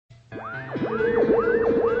Welcome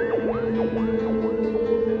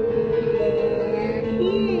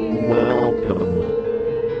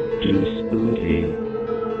to Spooky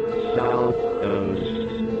South Coast.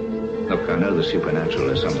 Look, I know the supernatural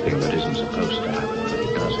is something that isn't supposed to happen, but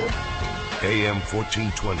it does happen. AM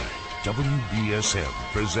 1420, WBSM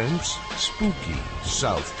presents Spooky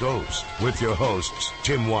South Coast with your hosts,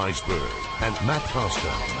 Tim Weisberg and Matt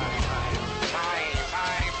Costa.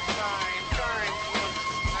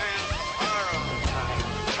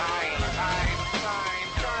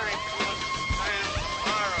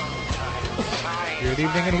 Good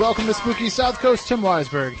evening and welcome to Spooky South Coast. Tim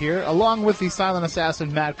Weisberg here, along with the silent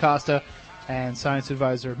assassin Matt Costa and science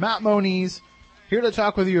advisor Matt Moniz, here to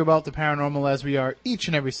talk with you about the paranormal as we are each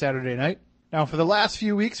and every Saturday night. Now, for the last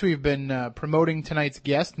few weeks, we've been promoting tonight's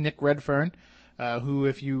guest, Nick Redfern, who,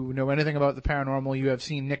 if you know anything about the paranormal, you have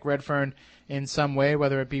seen Nick Redfern in some way,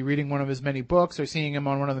 whether it be reading one of his many books or seeing him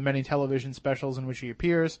on one of the many television specials in which he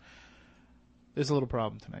appears. There's a little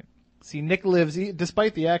problem tonight. See, Nick lives,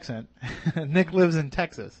 despite the accent, Nick lives in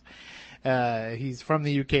Texas. He's from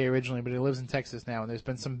the UK originally, but he lives in Texas now, and there's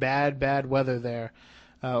been some bad weather there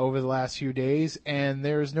over the last few days, and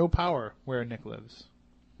there's no power where Nick lives,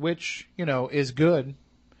 which, you know, is good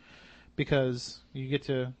because you get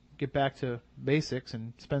to get back to basics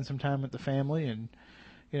and spend some time with the family and,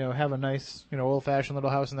 you know, have a nice, you know, old-fashioned little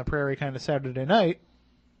house on the prairie kind of Saturday night.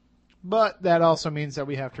 But that also means that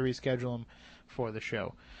we have to reschedule him for the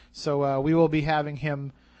show. So we will be having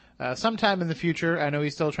him sometime in the future. I know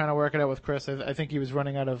he's still trying to work it out with Chris. I think he was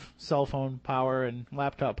running out of cell phone power and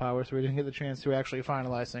laptop power, so we didn't get the chance to actually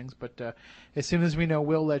finalize things. But as soon as we know,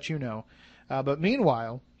 we'll let you know. But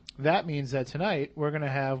meanwhile, that means that tonight we're going to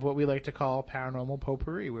have what we like to call Paranormal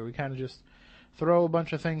Potpourri, where we kind of just throw a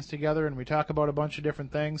bunch of things together and we talk about a bunch of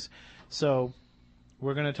different things. So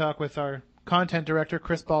we're going to talk with our content director,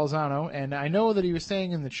 Chris Balzano, and I know that he was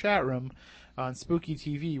saying in the chat room on Spooky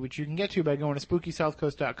TV, which you can get to by going to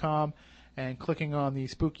SpookySouthCoast.com and clicking on the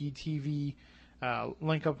Spooky TV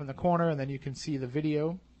link up in the corner, and then you can see the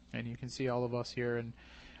video, and you can see all of us here, and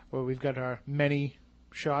well, we've got our many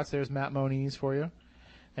shots. There's Matt Moniz for you,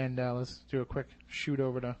 and let's do a quick shoot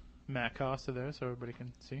over to Matt Costa there so everybody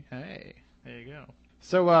can see. Hey, there you go.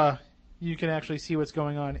 So you can actually see what's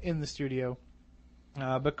going on in the studio.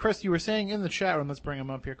 But Chris, you were saying in the chat room, let's bring him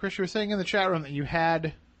up here. Chris, you were saying in the chat room that you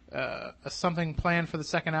had something planned for the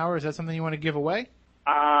second hour. Is that something you want to give away?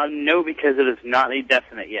 No, because it is not a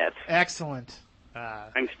definite yet. Excellent.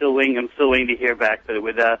 I'm still waiting to hear back. But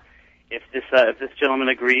with if this gentleman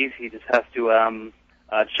agrees, he just has to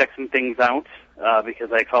check some things out.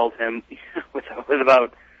 Because I called him with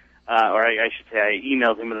about, or I should say, I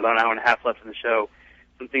emailed him with about an hour and a half left in the show.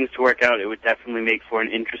 Some things to work out. It would definitely make for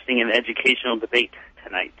an interesting and educational debate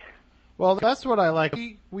tonight. Well, that's what I like.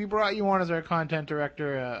 We brought you on as our content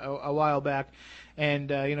director a while back,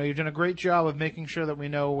 and you know, you've done a great job of making sure that we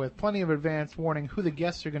know with plenty of advance warning who the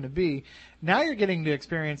guests are going to be. Now you're getting to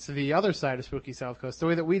experience the other side of Spooky South Coast, the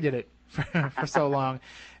way that we did it for so long,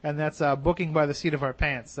 and that's booking by the seat of our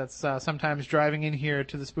pants. That's sometimes driving in here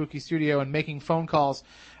to the Spooky Studio and making phone calls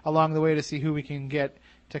along the way to see who we can get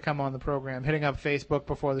to come on the program, hitting up Facebook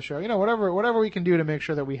before the show, you know, whatever we can do to make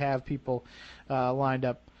sure that we have people lined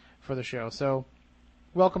up for the show. So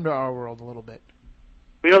welcome to our world a little bit.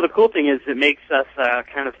 You know, the cool thing is it makes us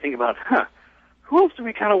kind of think about, who else do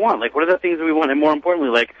we kind of want? Like, what are the things that we want? And more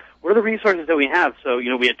importantly, like, what are the resources that we have? So,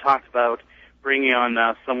 you know, we had talked about bringing on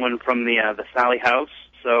someone from the Sally House.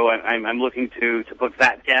 So I'm looking to book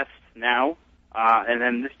that guest now. And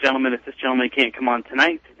then this gentleman, if this gentleman can't come on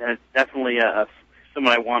tonight, then it's definitely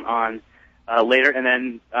someone I want on later. And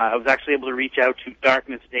then I was actually able to reach out to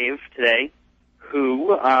Darkness Dave today, who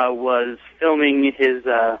was filming his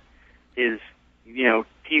you know,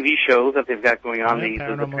 TV show that they've got going on, the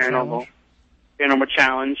Paranormal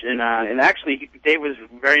Challenge, and actually Dave was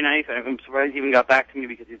very nice. I'm surprised he even got back to me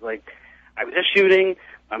because he's like, I was just shooting,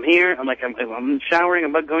 I'm here, I'm I'm showering,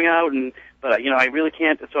 I'm going out, but you know, I really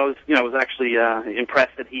can't. So I was actually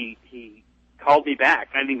impressed that he called me back.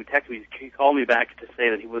 I didn't even text me. He called me back to say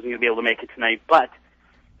that he wasn't going to be able to make it tonight, but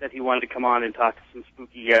that he wanted to come on and talk to some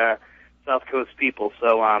spooky South Coast people,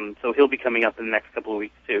 so he'll be coming up in the next couple of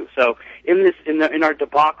weeks too. So in our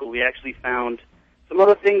debacle, we actually found some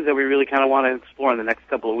other things that we really kind of want to explore in the next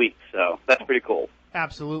couple of weeks. So that's pretty cool.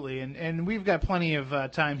 Absolutely, and we've got plenty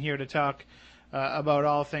of time here to talk about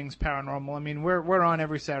all things paranormal. I mean, we're on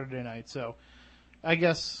every Saturday night, so I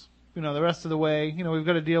guess, you know, the rest of the way, you know, we've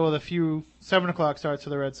got to deal with a few 7 o'clock starts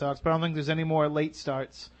for the Red Sox, but I don't think there's any more late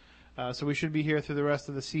starts. So we should be here through the rest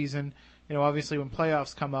of the season. You know, obviously when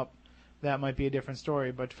playoffs come up, that might be a different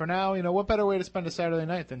story. But for now, what better way to spend a Saturday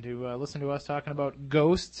night than to listen to us talking about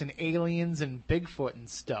ghosts and aliens and Bigfoot and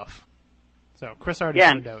stuff. So Chris already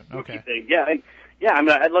found out. Okay. Yeah. I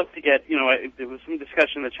mean, I'd love to get, there was some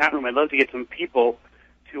discussion in the chat room. I'd love to get some people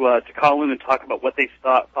to call in and talk about what they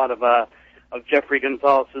thought of Jeffrey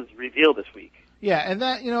Gonzalez's reveal this week. Yeah, and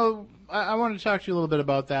that, I wanted to talk to you a little bit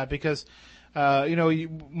about that because,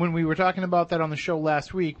 when we were talking about that on the show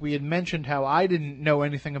last week, we had mentioned how I didn't know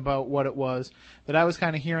anything about what it was, that I was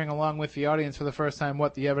kind of hearing along with the audience for the first time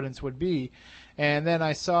what the evidence would be. And then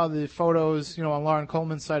I saw the photos, on Lauren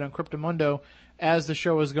Coleman's site on Cryptomundo as the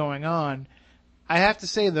show was going on. I have to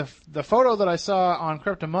say the photo that I saw on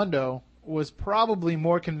Cryptomundo was probably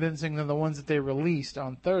more convincing than the ones that they released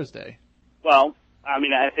on Thursday. Well, I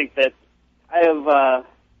mean, I think that I have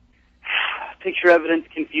picture evidence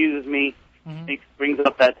confuses me. Mm-hmm. It brings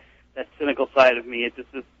up that cynical side of me. It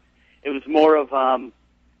was more of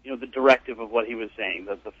the directive of what he was saying,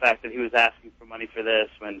 the fact that he was asking for money for this.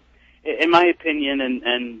 When, in my opinion,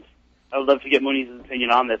 and I would love to get Mooney's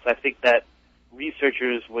opinion on this, I think that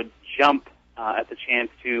researchers would jump at the chance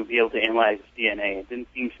to be able to analyze DNA. It didn't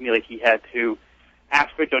seem to me like he had to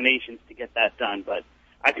ask for donations to get that done, but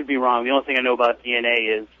I could be wrong. The only thing I know about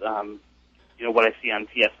DNA is, what I see on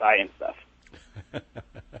CSI and stuff.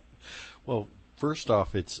 Well, first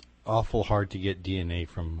off, it's awful hard to get DNA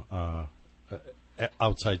from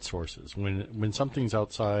outside sources. When something's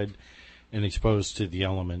outside and exposed to the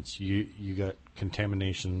elements, you got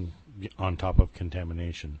contamination on top of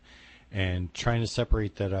contamination. And trying to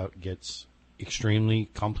separate that out gets extremely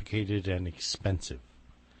complicated and expensive.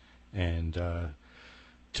 And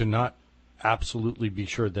to not absolutely be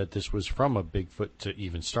sure that this was from a Bigfoot to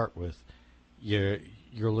even start with,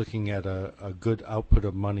 you're looking at a good output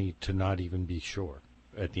of money to not even be sure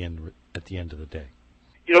at the end of the day.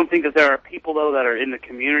 You don't think that there are people, though, that are in the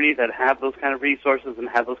community that have those kind of resources and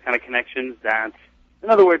have those kind of connections? That, in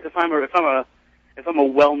other words, if I'm a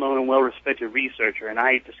well-known and well-respected researcher and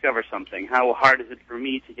I discover something, how hard is it for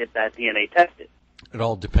me to get that DNA tested? It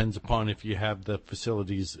all depends upon if you have the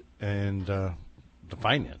facilities and the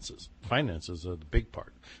finances. Finances are the big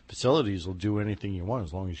part. Facilities will do anything you want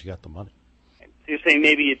as long as you got the money. So you're saying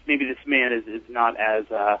maybe this man is not as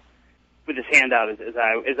with his hand out as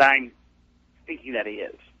I'm thinking that he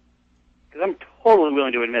is. Because I'm totally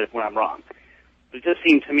willing to admit it when I'm wrong. But it just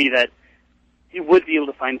seemed to me that he would be able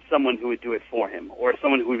to find someone who would do it for him, or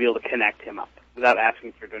someone who would be able to connect him up without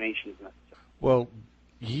asking for donations necessarily. Well,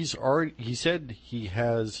 he said he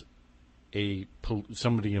has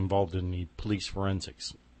somebody involved in the police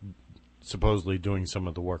forensics, supposedly doing some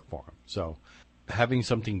of the work for him. So having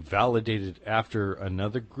something validated after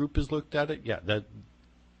another group has looked at it, yeah,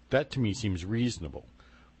 that to me seems reasonable.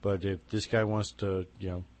 But if this guy wants to,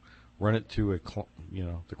 run it through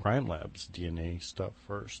the crime lab's DNA stuff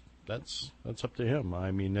first, that's up to him.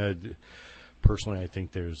 I mean, personally, I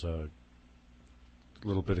think there's a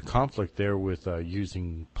little bit of conflict there with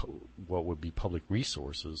using what would be public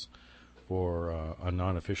resources for a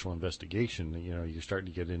non-official investigation. You're starting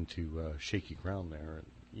to get into shaky ground there.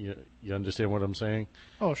 You understand what I'm saying?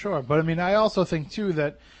 Oh, sure. But, I also think, too,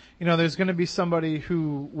 that, there's going to be somebody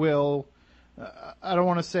who will, I don't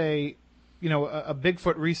want to say, a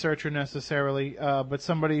Bigfoot researcher necessarily, but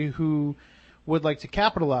somebody who would like to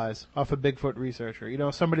capitalize off a Bigfoot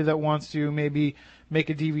researcher. Somebody that wants to maybe make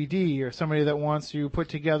a DVD, or somebody that wants to put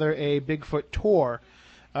together a Bigfoot tour,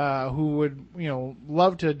 who would,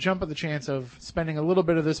 love to jump at the chance of spending a little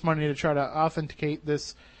bit of this money to try to authenticate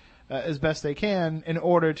this as best they can in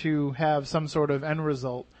order to have some sort of end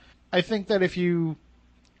result. I think that if you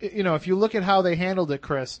look at how they handled it,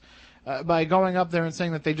 Chris, by going up there and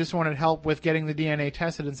saying that they just wanted help with getting the DNA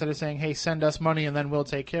tested instead of saying, hey, send us money and then we'll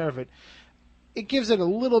take care of it, it gives it a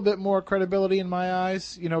little bit more credibility in my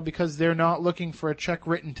eyes, because they're not looking for a check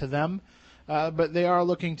written to them, but they are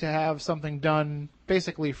looking to have something done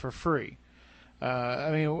basically for free.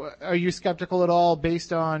 Are you skeptical at all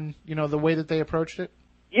based on, the way that they approached it?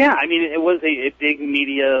 Yeah, it was a big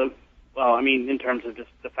media, in terms of just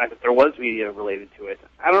the fact that there was media related to it.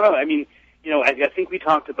 I don't know. I think we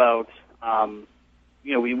talked about,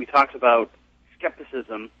 we talked about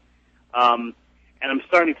skepticism, and I'm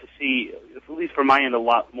starting to see, at least from my end, a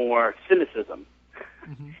lot more cynicism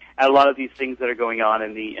at a lot of these things that are going on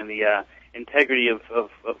in the integrity of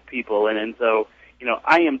people, and so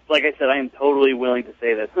I am, like I said, I am totally willing to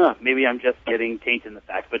say that maybe I'm just getting tainted in the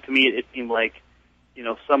fact, but to me it seemed like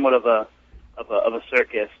somewhat of a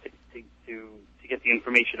circus to get the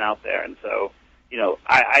information out there, and so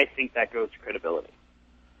I think that goes to credibility.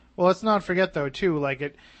 Well, let's not forget though too,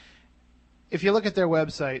 if you look at their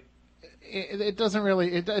website, it doesn't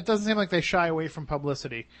really, it doesn't seem like they shy away from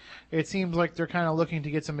publicity. It seems like they're kind of looking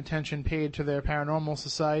to get some attention paid to their paranormal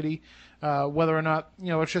society, whether or not,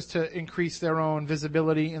 it's just to increase their own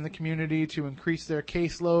visibility in the community, to increase their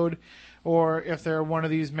caseload, or if they're one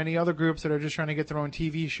of these many other groups that are just trying to get their own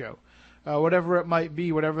TV show. Whatever it might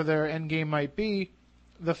be, whatever their end game might be,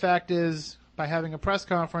 the fact is, by having a press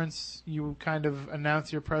conference, you kind of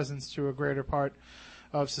announce your presence to a greater part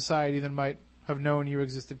of society than might have known you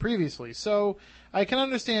existed previously. So I can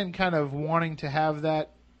understand kind of wanting to have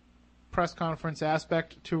that press conference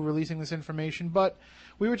aspect to releasing this information, but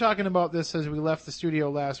we were talking about this as we left the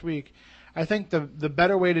studio last week. I think the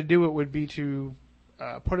better way to do it would be to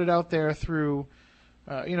put it out there through,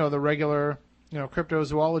 the regular,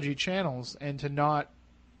 cryptozoology channels, and to not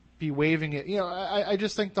be waving it. I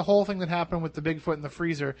just think the whole thing that happened with the Bigfoot in the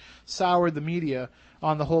freezer soured the media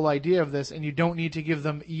on the whole idea of this, and you don't need to give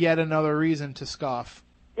them yet another reason to scoff.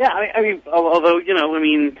 Yeah, I mean, although,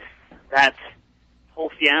 that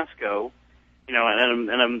whole fiasco, and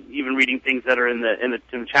I'm even reading things that are in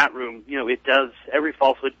the chat room, every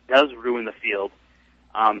falsehood does ruin the field.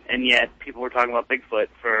 And yet people were talking about Bigfoot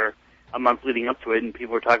for a month leading up to it, and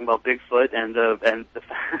people were talking about Bigfoot and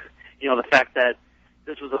the fact that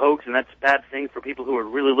this was a hoax, and that's a bad thing for people who are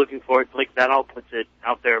really looking for it. Like, that all puts it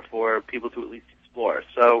out there for people to at least explore.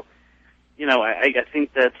 So, I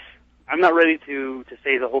think that I'm not ready to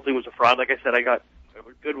say the whole thing was a fraud. Like I said, I got a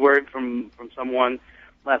good word from someone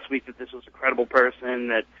last week that this was a credible person,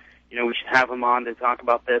 that, we should have him on to talk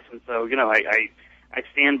about this. And so, I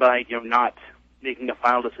stand by, not making a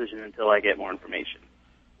final decision until I get more information.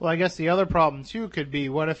 Well, I guess the other problem, too, could be,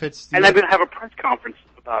 what if it's... And I'm going to have a press conference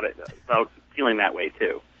about it, about feeling that way,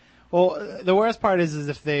 too. Well, the worst part is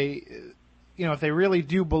if they, if they really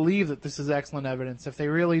do believe that this is excellent evidence, if they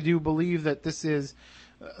really do believe that this is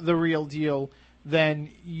the real deal, then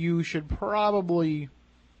you should probably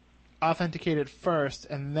authenticate it first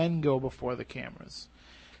and then go before the cameras.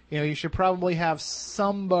 You should probably have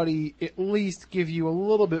somebody at least give you a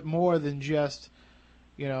little bit more than just,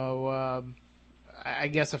 I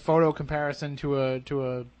guess a photo comparison to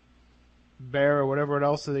a bear or whatever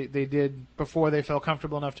else they did before they felt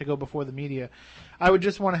comfortable enough to go before the media. I would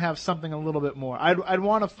just want to have something a little bit more. I'd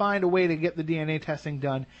want to find a way to get the DNA testing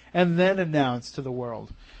done and then announce to the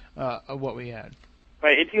world what we had.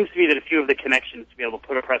 Right. It seems to me that if you have the connections to be able to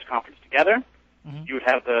put a press conference together, you would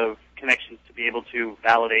have the connections to be able to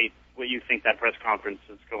validate what you think that press conference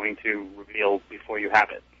is going to reveal before you have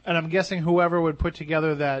it. And I'm guessing whoever would put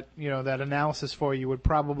together that that analysis for you would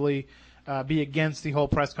probably be against the whole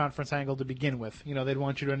press conference angle to begin with. They'd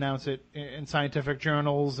want you to announce it in scientific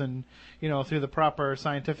journals and, through the proper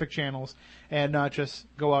scientific channels, and not just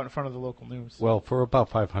go out in front of the local news. Well, for about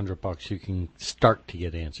 $500, you can start to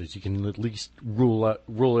get answers. You can at least rule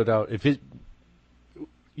it out.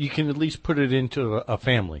 You can at least put it into a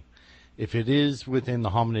family. If it is within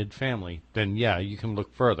the hominid family, then yeah, you can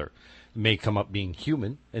look further. It may come up being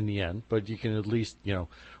human in the end, but you can at least,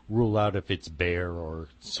 rule out if it's bear or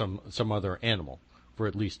some other animal for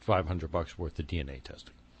at least $500 worth of DNA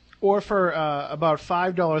testing. Or for about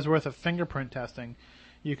 $5 worth of fingerprint testing,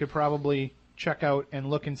 you could probably check out and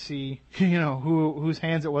look and see, whose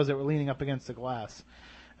hands it was that were leaning up against the glass.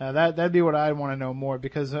 That'd be what I'd want to know more,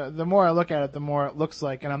 because the more I look at it, the more it looks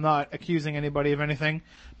like, and I'm not accusing anybody of anything,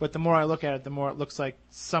 but the more I look at it, the more it looks like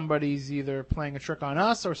somebody's either playing a trick on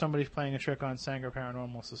us or somebody's playing a trick on Sanger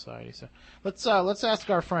Paranormal Society. So let's ask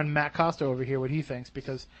our friend Matt Costa over here what he thinks,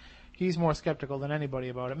 because he's more skeptical than anybody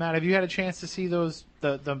about it. Matt, have you had a chance to see those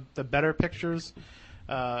the better pictures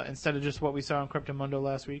instead of just what we saw in Cryptomundo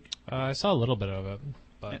last week? I saw a little bit of it,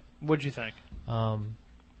 but what'd you think? I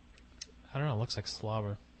don't know. It looks like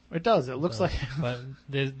slobber. It does. It looks like. But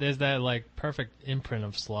there's that perfect imprint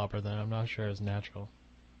of slobber that I'm not sure is natural.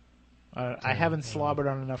 I haven't slobbered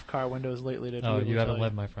on enough car windows lately to. Oh, you haven't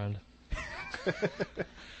lived, my friend.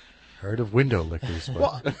 Heard of window lickers, but.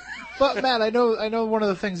 Well, but Matt, I know one of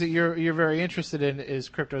the things that you're very interested in is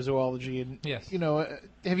cryptozoology, and yes.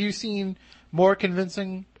 Have you seen more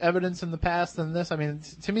convincing evidence in the past than this? I mean,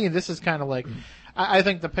 to me, this is kind of like. I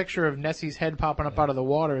think the picture of Nessie's head popping up out of the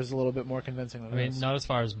water is a little bit more convincing than this. I mean, not as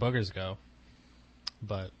far as boogers go,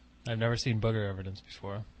 but I've never seen booger evidence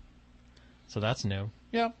before, so that's new.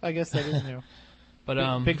 Yeah, I guess that is new. But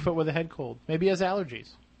Bigfoot with a head cold. Maybe he has allergies.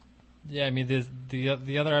 Yeah, I mean,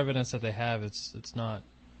 the other evidence that they have, it's not,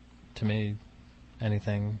 to me,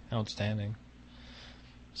 anything outstanding.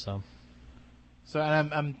 So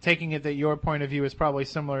I'm taking it that your point of view is probably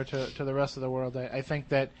similar to the rest of the world. I think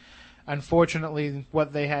that, unfortunately,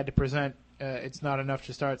 what they had to present it's not enough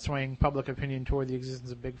to start swaying public opinion toward the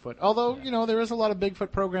existence of Bigfoot. Although, there is a lot of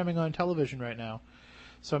Bigfoot programming on television right now,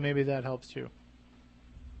 so maybe that helps too.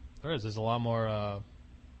 There is. There's a lot more.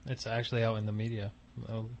 It's actually out in the media,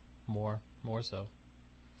 more so.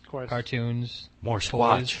 Of course. Cartoons, More toys.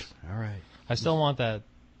 Squatch. All right. I still want that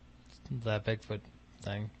Bigfoot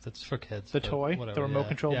thing. That's for kids. The but toy, whatever, the remote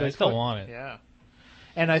control Bigfoot. I still want it. Yeah.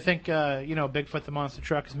 And I think Bigfoot the monster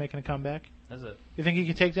truck is making a comeback. Is it? You think he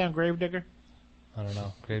can take down Gravedigger? I don't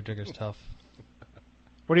know. Gravedigger's tough.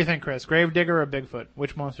 What do you think, Chris? Gravedigger or Bigfoot?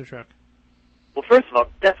 Which monster truck? Well, first of all,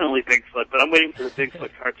 definitely Bigfoot, but I'm waiting for the Bigfoot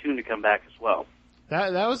cartoon to come back as well.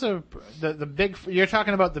 That was the big. You're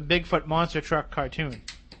talking about the Bigfoot monster truck cartoon.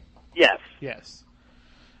 Yes. Yes.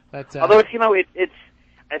 That's Although it's I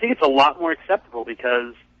think it's a lot more acceptable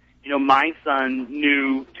because my son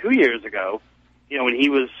knew 2 years ago, when he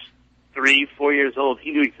was 3-4 years old,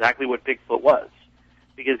 he knew exactly what Bigfoot was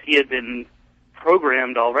because he had been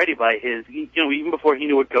programmed already by his, even before he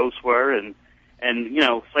knew what ghosts were and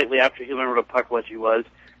slightly after he learned what a puckwudgie was,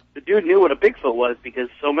 the dude knew what a Bigfoot was because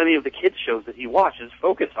so many of the kids shows that he watches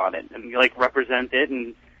focus on it and represent it,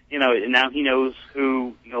 and and now he knows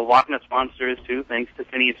who Loch Ness Monster is too, thanks to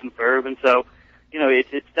Phineas and Ferb, and so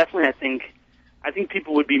it's definitely I think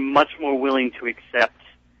people would be much more willing to accept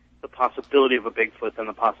the possibility of a Bigfoot than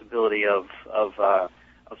the possibility of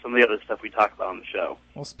some of the other stuff we talk about on the show.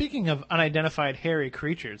 Well, speaking of unidentified hairy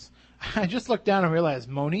creatures, I just looked down and realized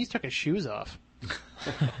Moniz took his shoes off.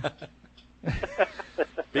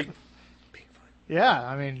 Bigfoot. Yeah,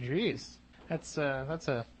 I mean, jeez, that's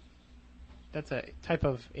a type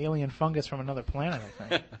of alien fungus from another planet, I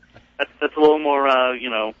think. That's a little more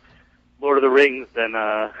Lord of the Rings than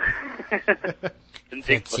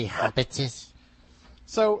Bigfoot.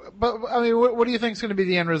 So, but I mean, what do you think is going to be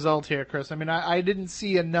the end result here, Chris? I mean, I didn't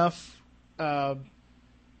see enough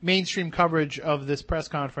mainstream coverage of this press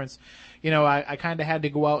conference. I kind of had to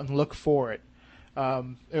go out and look for it.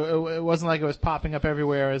 It wasn't like it was popping up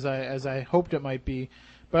everywhere as I hoped it might be.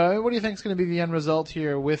 But what do you think is going to be the end result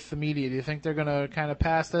here with the media? Do you think they're going to kind of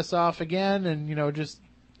pass this off again, and just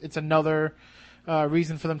it's another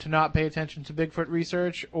reason for them to not pay attention to Bigfoot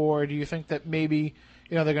research, or do you think that maybe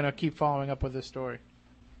they're going to keep following up with this story?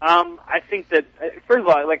 I think that first of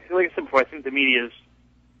all, like I said before, I think the media is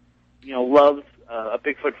loves a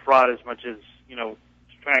Bigfoot fraud as much as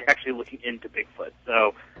actually looking into Bigfoot.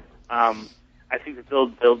 So I think that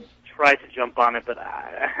they'll try to jump on it, but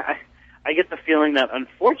I get the feeling that,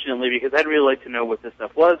 unfortunately, because I'd really like to know what this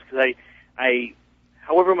stuff was, because I,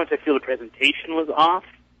 however much I feel the presentation was off,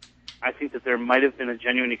 I think that there might have been a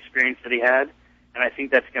genuine experience that he had, and I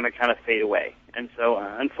think that's going to kind of fade away. And so,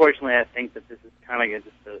 unfortunately, I think that this is kind of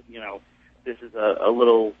just this is a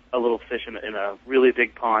little fish in a really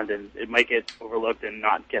big pond, and it might get overlooked and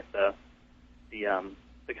not get the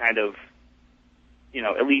kind of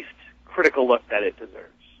at least critical look that it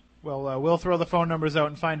deserves. Well, we'll throw the phone numbers out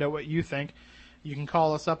and find out what you think. You can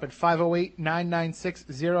call us up at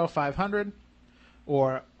 508-996-0500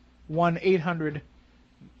 or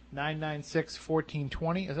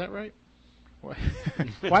 1-800-996-1420. Is that right? Why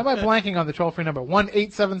am I blanking on the toll-free number?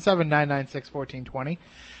 1-877-996-1420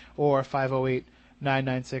 or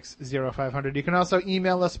 508-996-0500. You can also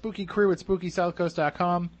email us,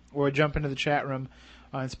 spookycrew@spookysouthcoast.com, or jump into the chat room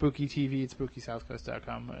on Spooky TV at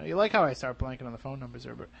SpookySouthCoast.com. You like how I start blanking on the phone numbers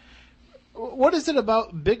there, but what is it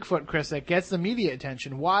about Bigfoot, Chris, that gets the media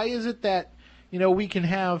attention? Why is it that, we can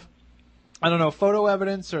have, photo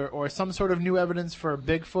evidence or some sort of new evidence for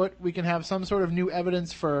Bigfoot? We can have some sort of new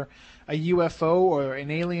evidence for a UFO or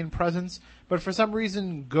an alien presence, but for some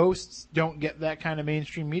reason, ghosts don't get that kind of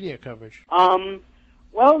mainstream media coverage. Well,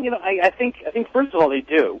 I think first of all they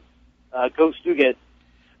do. Ghosts do get.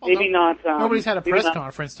 Maybe not. Nobody's had a press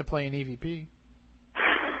conference to play an EVP.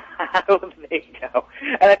 There you go.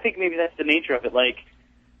 And I think maybe that's the nature of it.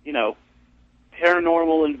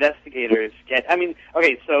 Paranormal investigators get. I mean,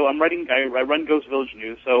 okay. So I run Ghost Village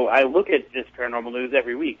News, so I look at this paranormal news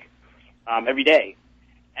every week, every day,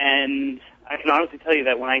 and I can honestly tell you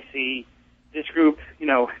that when I see this group,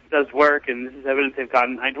 does work and this is evidence they've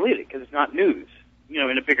gotten, I delete it because it's not news.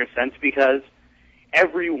 In a bigger sense, because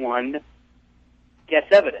everyone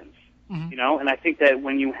gets evidence, and I think that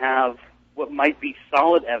when you have what might be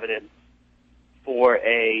solid evidence for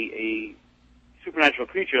a supernatural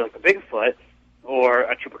creature like a Bigfoot or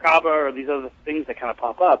a chupacabra or these other things that kind of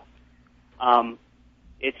pop up,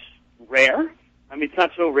 it's rare. I mean, it's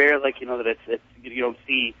not so rare that it's you don't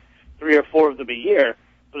see 3 or 4 of them a year,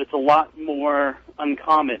 but it's a lot more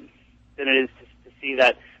uncommon than it is to see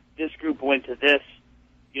that this group went to this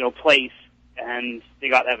place and they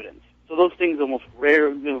got evidence. So those things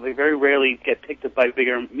they very rarely get picked up by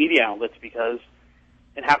bigger media outlets because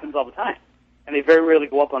it happens all the time. And they very rarely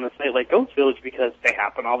go up on a site like Ghost Village because they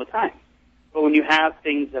happen all the time. But when you have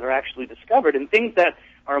things that are actually discovered and things that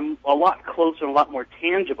are a lot closer and a lot more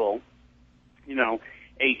tangible,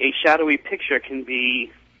 a shadowy picture can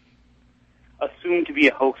be assumed to be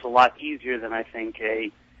a hoax a lot easier than I think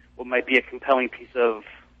what might be a compelling piece of,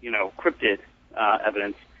 cryptid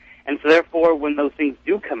evidence. And so therefore, when those things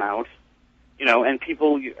do come out, and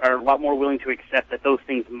people are a lot more willing to accept that those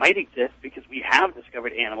things might exist because we have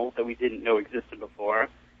discovered animals that we didn't know existed before,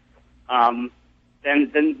 then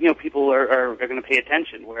people are going to pay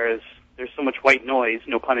attention, whereas there's so much white noise,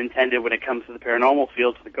 no pun intended, when it comes to the paranormal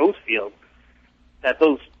field, to the ghost field, that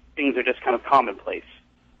those things are just kind of commonplace.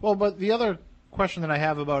 Well, but the other question that I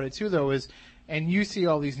have about it, too, though, is, and you see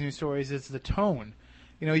all these news stories, is the tone.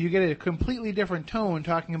 You get a completely different tone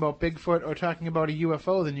talking about Bigfoot or talking about a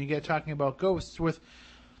UFO than you get talking about ghosts. With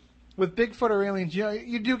Bigfoot or aliens,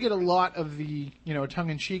 you do get a lot of the,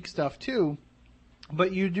 tongue-in-cheek stuff, too,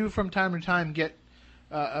 but you do from time to time get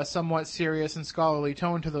a somewhat serious and scholarly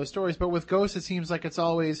tone to those stories. But with ghosts, it seems like it's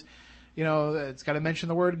always, it's got to mention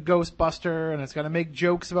the word Ghostbuster, and it's got to make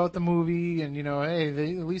jokes about the movie, and, hey,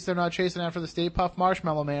 at least they're not chasing after the Stay Puft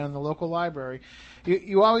Marshmallow Man in the local library.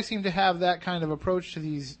 You always seem to have that kind of approach to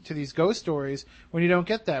these ghost stories when you don't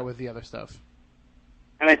get that with the other stuff.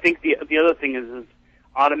 And I think the other thing is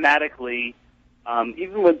automatically,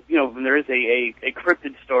 even when there is a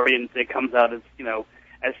cryptid story and it comes out as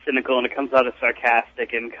as cynical and it comes out as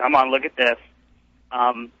sarcastic and come on, look at this.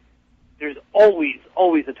 There's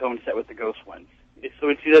always a tone set with the ghost ones. So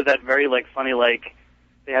it's either that very funny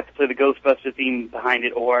they have to play the Ghostbuster theme behind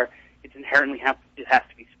it, or it's inherently it has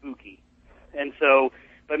to be spooky. And so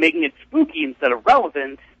by making it spooky instead of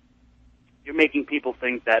relevant, you're making people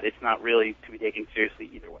think that it's not really to be taken seriously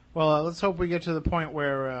either way. Well, let's hope we get to the point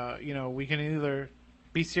where we can either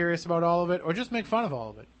be serious about all of it or just make fun of all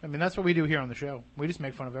of it. I mean, that's what we do here on the show. We just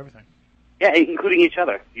make fun of everything. Yeah, including each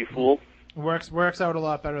other, you fool. Works out a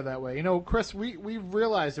lot better that way. Chris, we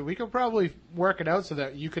realized that we could probably work it out so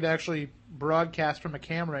that you could actually broadcast from a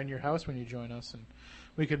camera in your house when you join us, and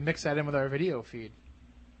we could mix that in with our video feed.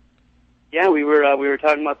 Yeah, we were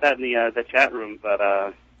talking about that in the chat room, but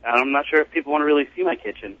I'm not sure if people want to really see my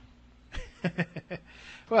kitchen.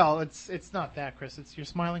 Well, it's not that, Chris. It's your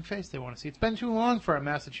smiling face they want to see. It's been too long for our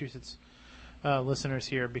Massachusetts listeners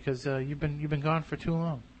here because you've been gone for too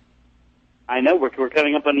long. I know we're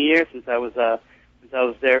coming up on the year since I was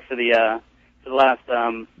there for the last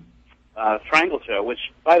Triangle show. Which,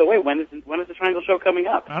 by the way, when is the Triangle show coming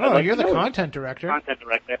up? I don't know. You're the content director. Content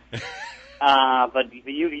director. But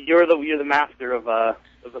you're the master of the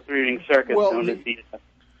three-ring circus known as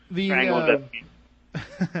the Triangle.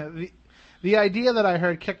 The idea that I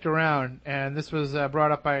heard kicked around, and this was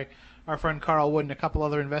brought up by our friend Carl Wood and a couple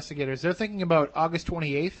other investigators, they're thinking about August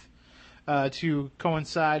 28th to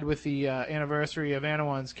coincide with the anniversary of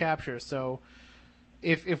Anawan's capture. So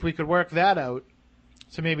if we could work that out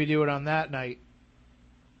to maybe do it on that night,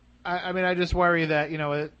 I mean, I just worry that,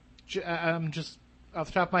 I'm just, off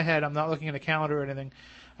the top of my head, I'm not looking at a calendar or anything.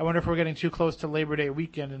 I wonder if we're getting too close to Labor Day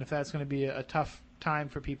weekend and if that's going to be a tough time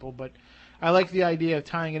for people. But I like the idea of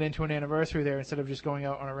tying it into an anniversary there instead of just going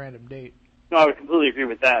out on a random date. No, I would completely agree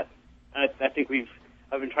with that. I think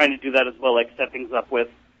I've been trying to do that as well, set things up with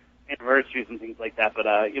anniversaries and things like that. But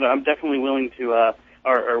I'm definitely willing to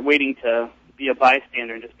or waiting to be a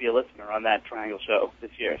bystander and just be a listener on that Triangle show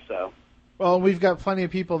this year. So. Well, we've got plenty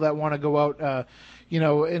of people that want to go out.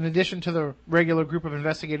 In addition to the regular group of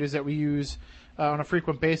investigators that we use on a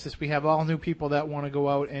frequent basis, we have all new people that want to go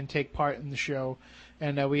out and take part in the show.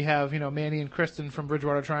 And we have, Manny and Kristen from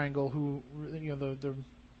Bridgewater Triangle, who,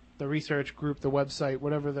 the research group, the website,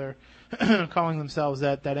 whatever they're calling themselves,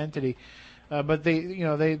 that entity. But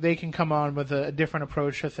they can come on with a different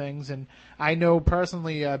approach to things. And I know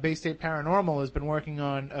personally, Bay State Paranormal has been working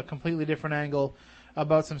on a completely different angle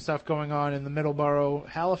about some stuff going on in the Middleborough,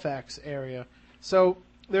 Halifax area. So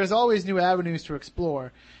there's always new avenues to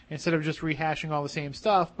explore instead of just rehashing all the same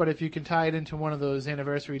stuff. But if you can tie it into one of those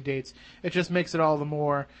anniversary dates, it just makes it all the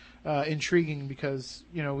more intriguing because,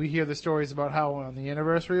 we hear the stories about how on the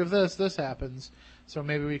anniversary of this happens. So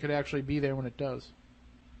maybe we could actually be there when it does.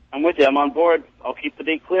 I'm with you. I'm on board. I'll keep the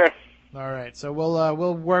date clear. All right. So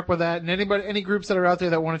we'll work with that. And any groups that are out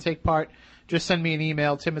there that want to take part, just send me an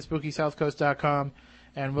email, tim@spookysouthcoast.com.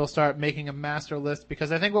 And we'll start making a master list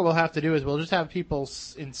because I think what we'll have to do is we'll just have people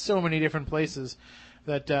in so many different places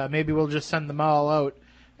that maybe we'll just send them all out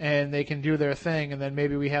and they can do their thing, and then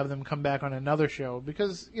maybe we have them come back on another show.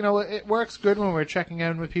 Because, it works good when we're checking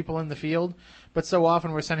in with people in the field, but so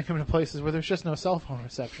often we're sending them to places where there's just no cell phone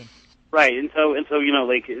reception. Right, and so it's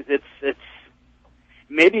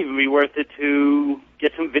maybe it would be worth it to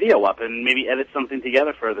get some video up and maybe edit something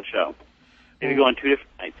together for the show. Maybe go on 2 different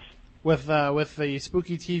nights. With the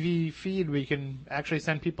Spooky TV feed, we can actually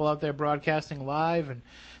send people out there broadcasting live, and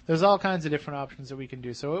there's all kinds of different options that we can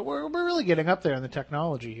do. So we're really getting up there in the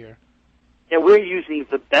technology here. Yeah, we're using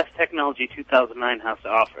the best technology 2009 has to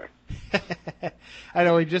offer. I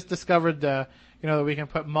know, we just discovered, that we can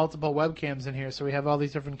put multiple webcams in here, so we have all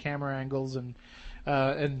these different camera angles, and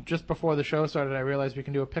just before the show started, I realized we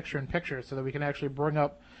can do a picture-in-picture so that we can actually bring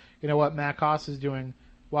up, what Matt Koss is doing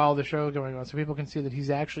while the show is going on, so people can see that he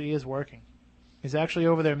actually is working. He's actually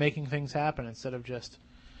over there making things happen instead of just,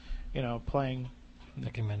 playing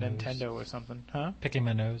Nintendo or something. Huh? Picking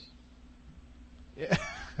my nose. Yeah.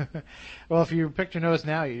 Well, if you picked your nose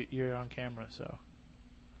now, you're on camera, so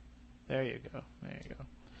there you go.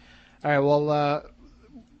 All right, well,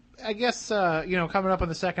 I guess, coming up in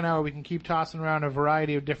the second hour, we can keep tossing around a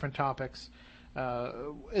variety of different topics.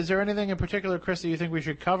 Is there anything in particular, Chris, that you think we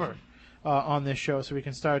should cover on this show so we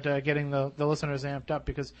can start getting the listeners amped up?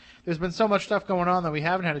 Because there's been so much stuff going on that we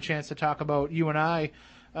haven't had a chance to talk about, you and I.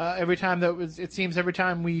 It seems every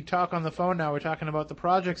time we talk on the phone now, we're talking about the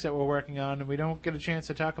projects that we're working on, and we don't get a chance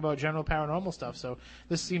to talk about general paranormal stuff. So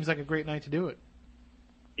this seems like a great night to do it.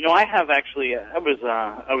 I have actually. I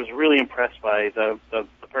was really impressed by the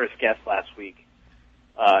first guest last week.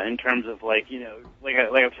 In terms of like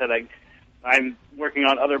I've said, I'm working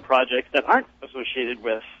on other projects that aren't associated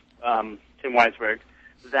with Tim Weisberg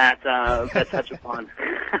that touch upon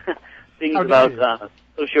things about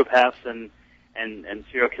sociopaths and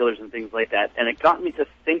serial killers and things like that. And it got me to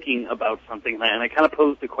thinking about something, and I kind of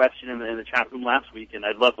posed the question in the chat room last week, and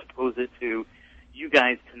I'd love to pose it to you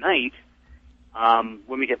guys tonight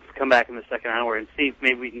when we get to come back in the second hour and see if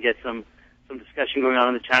maybe we can get some discussion going on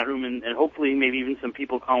in the chat room, and hopefully maybe even some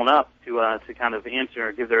people calling up to kind of answer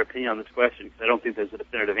or give their opinion on this question, because I don't think there's a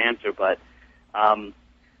definitive answer, but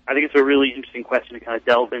I think it's a really interesting question to kind of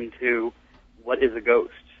delve into what is a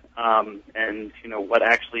ghost, and what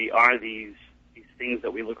actually are these things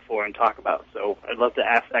that we look for and talk about. So I'd love to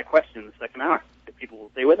ask that question in the second hour if people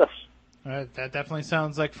will stay with us. All right, that definitely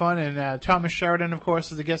sounds like fun. And Thomas Sheridan, of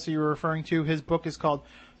course, is the guest that you were referring to. His book is called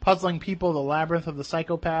Puzzling People, The Labyrinth of the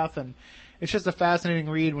Psychopath, and it's just a fascinating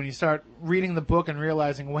read when you start reading the book and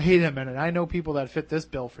realizing, wait a minute, I know people that fit this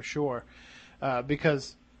bill for sure.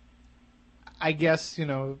 Because I guess,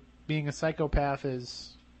 being a psychopath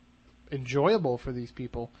is enjoyable for these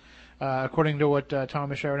people, according to what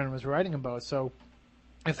Thomas Sheridan was writing about. So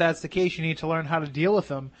if that's the case, you need to learn how to deal with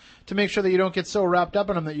them to make sure that you don't get so wrapped up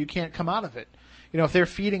in them that you can't come out of it. If they're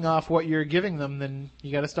feeding off what you're giving them, then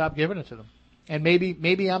you got to stop giving it to them. And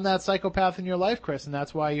maybe I'm that psychopath in your life, Chris, and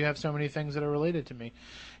that's why you have so many things that are related to me.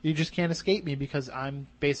 You just can't escape me because I'm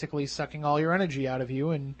basically sucking all your energy out of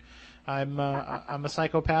you, and I'm a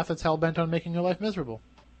psychopath that's hell-bent on making your life miserable.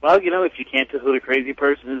 Well, if you can't tell who the crazy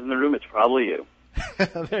person is in the room, it's probably you.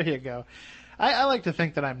 There you go. I like to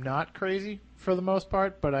think that I'm not crazy for the most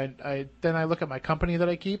part, but then I look at my company that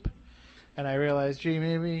I keep, and I realize, gee,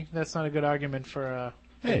 maybe that's not a good argument for...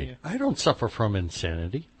 Hey, I don't suffer from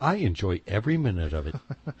insanity. I enjoy every minute of it.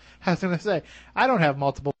 I was going to say, I don't have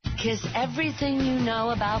multiple... Kiss everything you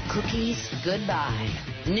know about cookies goodbye.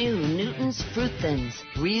 New Newton's Fruit Thins.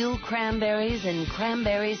 Real cranberries and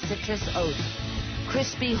cranberry citrus oats.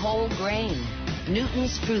 Crispy whole grain.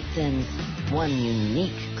 Newton's Fruit Thins. One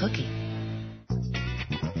unique cookie.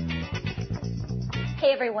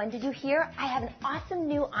 Hey everyone, did you hear? I have an awesome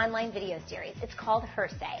new online video series. It's called Her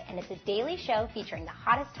Say, and it's a daily show featuring the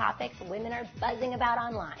hottest topics women are buzzing about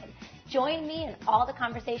online. Join me in all the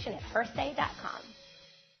conversation at hersay.com.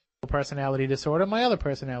 Personality disorder, my other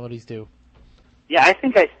personalities do. Yeah, I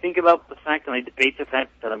think about the fact and I debate the fact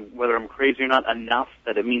that whether I'm crazy or not enough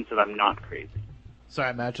that it means that I'm not crazy.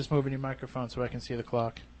 Sorry, Matt, just moving your microphone so I can see the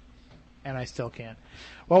clock. And I still can.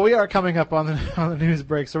 Well, we are coming up on the news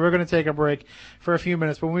break, so we're going to take a break for a few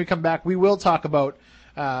minutes. But when we come back, we will talk about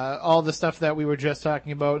all the stuff that we were just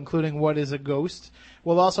talking about, including what is a ghost.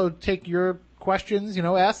 We'll also take your questions.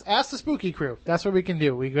 Ask the Spooky Crew. That's what we can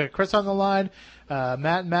do. We got Chris on the line.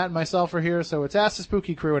 Matt and myself are here, so it's Ask the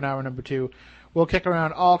Spooky Crew in hour number 2. We'll kick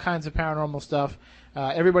around all kinds of paranormal stuff.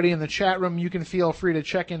 Everybody in the chat room, you can feel free to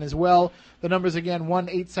check in as well. The number's again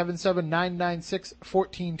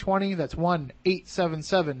 1-877-996-1420. That's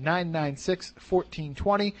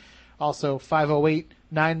 1-877-996-1420. Also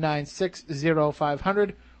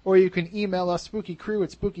 508-996-0500. Or you can email us,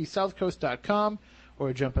 spookycrew@spookysouthcoast.com.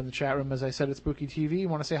 or jump in the chat room, as I said, at Spooky TV. You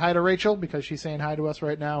want to say hi to Rachel because she's saying hi to us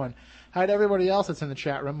right now, and hi to everybody else that's in the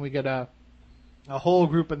chat room. We got a whole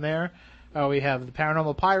group in there. We have the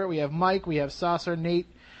Paranormal Pirate, we have Mike, we have Saucer, Nate,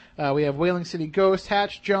 we have Whaling City Ghost,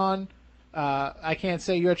 Hatch, John. I can't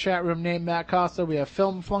say your chat room name, Matt Costa. We have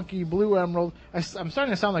Film Flunky, Blue Emerald. I'm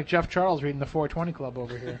starting to sound like Jeff Charles reading the 420 Club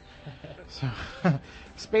over here. So,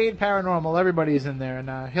 Spade Paranormal, everybody's in there.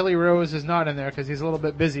 And Hilly Rose is not in there because he's a little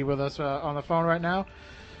bit busy with us on the phone right now.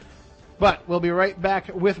 But we'll be right back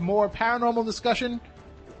with more paranormal discussion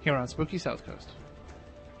here on Spooky South Coast.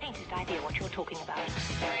 Faintest idea what you're talking about.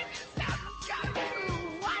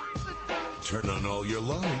 Turn on all your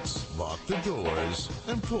lights, lock the doors,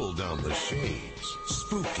 and pull down the shades.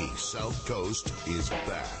 Spooky South Coast is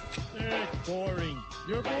back. Boring.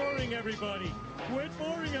 You're boring, everybody. Quit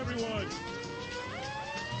boring, everyone.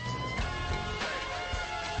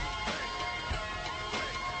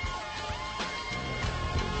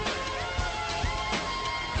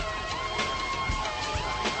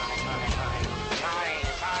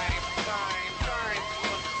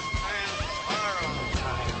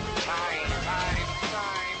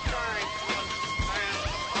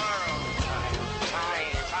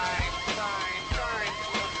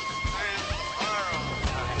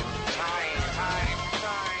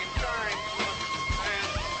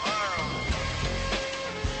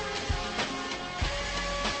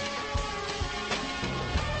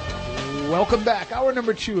 Welcome back. Hour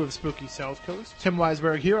number 2 of Spooky South Coast. Tim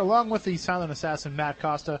Weisberg here, along with the silent assassin Matt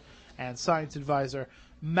Costa and science advisor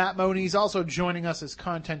Matt Moniz. Also joining us is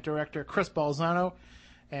content director Chris Balzano.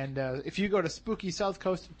 And if you go to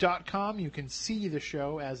SpookySouthCoast.com, you can see the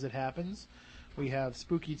show as it happens. We have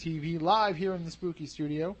Spooky TV live here in the Spooky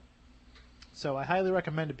Studio. So I highly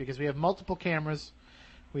recommend it because we have multiple cameras.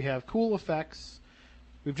 We have cool effects.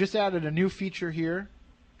 We've just added a new feature here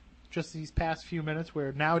just these past few minutes,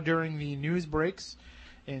 where now during the news breaks,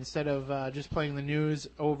 instead of just playing the news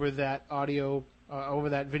over that audio, over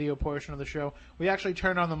that video portion of the show, we actually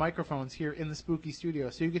turn on the microphones here in the Spooky Studio.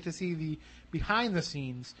 So you get to see the behind the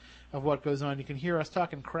scenes of what goes on. You can hear us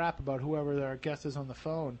talking crap about whoever our guest is on the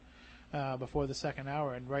phone before the second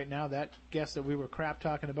hour. And right now, that guest that we were crap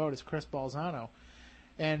talking about is Chris Balzano.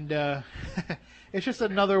 And it's just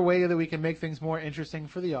another way that we can make things more interesting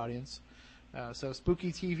for the audience. So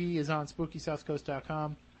Spooky TV is on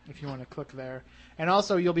SpookySouthCoast.com if you want to click there. And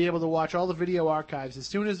also, you'll be able to watch all the video archives. As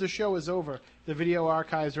soon as the show is over, the video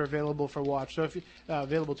archives are available for watch. So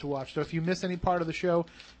available to watch. So if you miss any part of the show,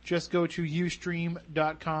 just go to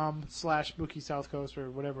Ustream.com/Spooky South Coast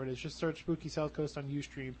or whatever it is. Just search Spooky South Coast on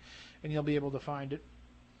Ustream, and you'll be able to find it.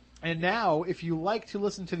 And now, if you like to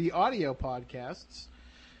listen to the audio podcasts,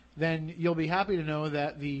 then you'll be happy to know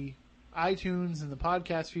that the iTunes and the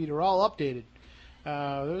podcast feed are all updated.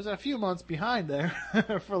 There was a few months behind there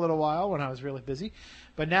for a little while when I was really busy.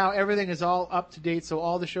 But now everything is all up to date, so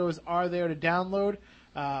all the shows are there to download.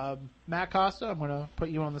 Matt Costa, I'm going to put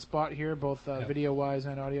you on the spot here, both video-wise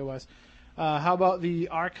and audio-wise. How about the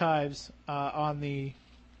archives on the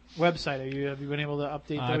website? Have you been able to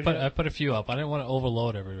update those yet? I put a few up. I didn't want to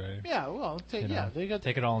overload everybody. Yeah, well, they got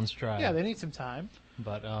take it all in stride. Yeah, they need some time.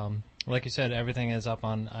 But like you said, everything is up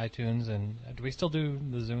on iTunes. And do we still do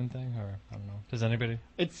the Zune thing, or I don't know? Does anybody?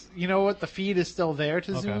 It's you know what, the feed is still there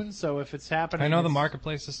to Zune. So if it's happening, I know the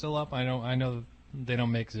marketplace is still up. I know they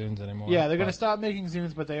don't make Zunes anymore. Yeah, they're going to stop making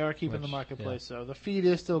Zunes, but they are keeping the marketplace. Yeah. So the feed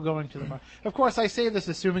is still going to the market. Of course, I say this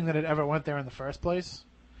assuming that it ever went there in the first place.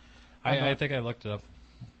 I think I looked it up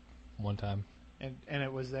one time. And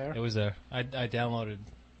it was there? It was there. I downloaded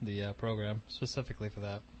the program specifically for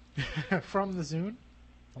that. From the Zune?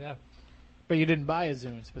 Yeah. But you didn't buy a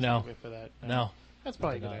Zune specifically for that? No. That's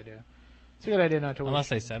probably a good idea. It's a good idea not to Unless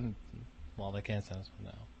they send... Well, they can't send us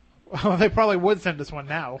one now. Well, they probably would send us one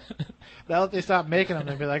now. Now that they stop making them,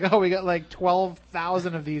 they'd be like, oh, we got like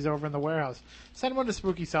 12,000 of these over in the warehouse. Send one to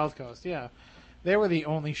Spooky South Coast, yeah. They were the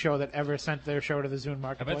only show that ever sent their show to the Zune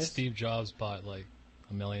marketplace. I bet Steve Jobs bought like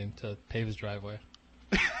 $1 million to pave his driveway.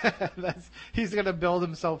 He's going to build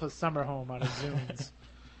himself a summer home out of Zunes.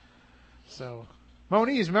 So,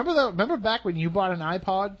 Moniz, remember back when you bought an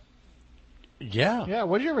iPod? Yeah. Yeah,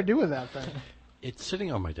 what did you ever do with that thing? It's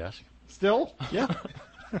sitting on my desk. Still? Yeah.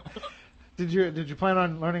 Did you plan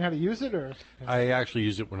on learning how to use it, or? I actually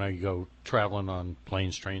use it when I go traveling on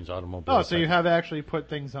planes, trains, automobiles. Oh, so you have actually put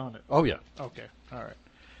things on it? Oh, yeah. Okay, all right.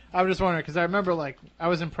 I was just wondering because I remember I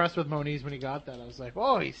was impressed with Moniz when he got that. I was like,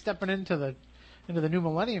 oh, he's stepping into the new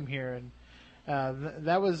millennium here, and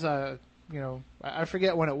that was I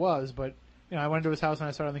forget when it was, but I went to his house and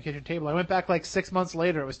I saw it on the kitchen table. I went back like 6 months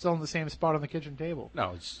later; it was still in the same spot on the kitchen table.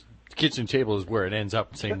 No, it's The kitchen table is where it ends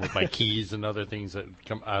up. Same with my keys and other things that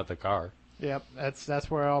come out of the car. Yep, that's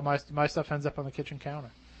where all my stuff ends up, on the kitchen counter.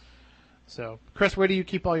 So, Chris, where do you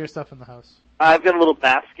keep all your stuff in the house? I've got a little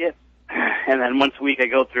basket, and then once a week I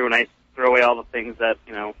go through and I throw away all the things that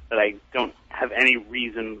that I don't have any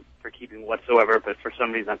reason for keeping whatsoever, but for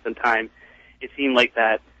some reason at the time it seemed like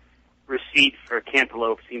that receipt for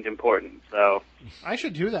cantaloupe seemed important. So I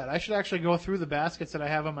should do that. I should actually go through the baskets that I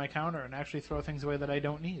have on my counter and actually throw things away that I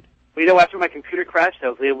don't need. Well, after my computer crashed, I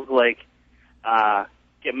was able to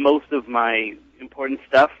get most of my important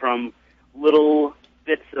stuff from little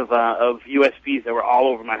bits of USBs that were all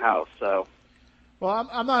over my house. So, well,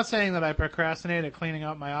 I'm not saying that I procrastinated cleaning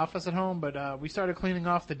out my office at home, but we started cleaning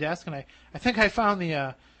off the desk, and I think I found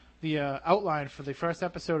the outline for the first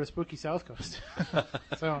episode of Spooky South Coast.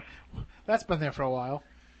 So that's been there for a while.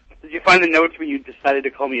 Did you find the notes when you decided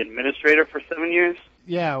to call me administrator for 7 years?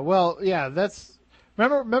 Yeah, well, yeah, that's...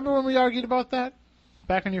 Remember when we argued about that?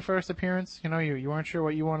 Back on your first appearance? You weren't sure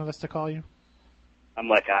what you wanted us to call you? I'm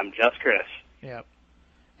just Chris. Yep.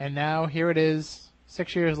 And now, here it is,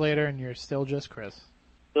 6 years later, and you're still just Chris.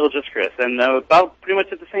 Still just Chris, and about pretty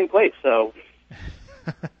much at the same place, so...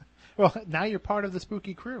 Well, now you're part of the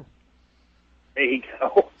spooky crew. There you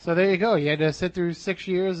go. So there you go. You had to sit through 6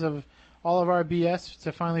 years of all of our BS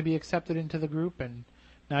to finally be accepted into the group, and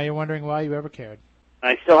now you're wondering why you ever cared.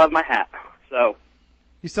 I still have my hat, so...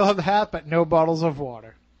 You still have the hat, but no bottles of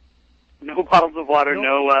water. No bottles of water,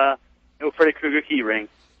 nope. No Freddy Krueger key ring.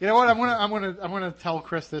 You know what? I'm gonna tell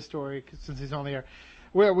Chris this story since he's on the air.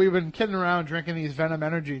 We've been kidding around drinking these Venom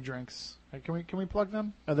energy drinks. Can we plug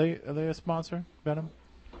them? Are they a sponsor? Venom?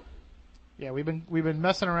 Yeah, we've been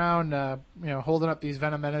messing around, holding up these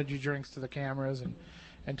Venom energy drinks to the cameras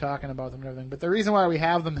and talking about them and everything. But the reason why we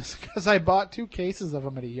have them is because I bought 2 cases of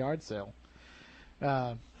them at a yard sale,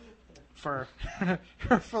 for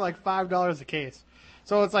like $5 a case.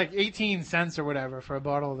 So it's like 18 cents or whatever for a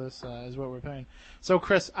bottle of this is what we're paying. So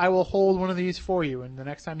Chris, I will hold one of these for you, and the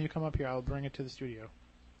next time you come up here, I'll bring it to the studio.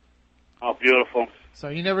 Oh, beautiful. So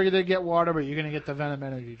you never get to get water, but you're going to get the Venom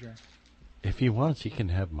energy drink. If he wants, he can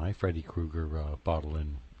have my Freddy Krueger bottle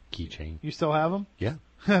and keychain. You still have them? Yeah.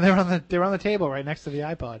 they're on the table right next to the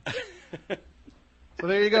iPod. So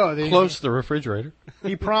there you go. Close to the refrigerator.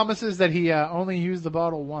 He promises that he only used the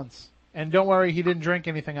bottle once. And don't worry, he didn't drink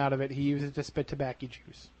anything out of it. He used it to spit tobacco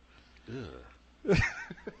juice.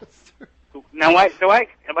 Now, am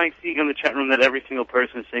I seeing in the chat room that every single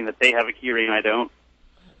person is saying that they have a key ring and I don't?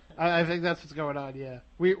 I think that's what's going on, yeah.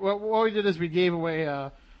 What we did is we gave away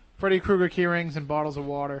Freddy Krueger key rings and bottles of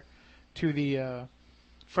water to the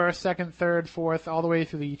first, second, third, fourth, all the way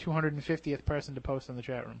to the 250th person to post in the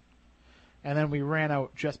chat room. And then we ran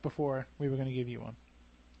out just before we were going to give you one.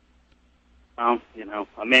 Well,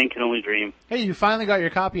 a man can only dream. Hey, you finally got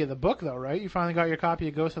your copy of the book, though, right? You finally got your copy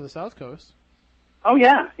of Ghost of the South Coast. Oh,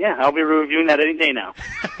 yeah. I'll be reviewing that any day now.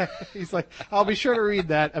 He's like, I'll be sure to read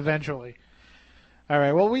that eventually. All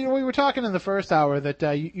right. Well, we were talking in the first hour that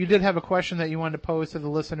you did have a question that you wanted to pose to the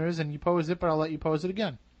listeners, and you posed it, but I'll let you pose it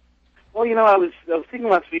again. Well, I was thinking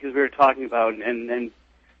last week as we were talking about, and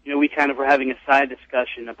we kind of were having a side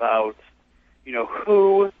discussion about,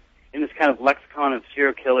 who in this kind of lexicon of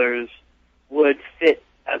serial killers would fit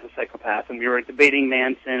as a psychopath. And we were debating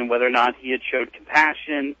Manson, whether or not he had showed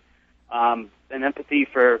compassion and empathy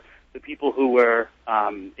for the people who were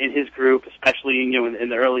in his group, especially, in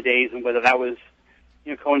the early days, and whether that was,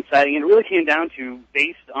 coinciding. And it really came down to,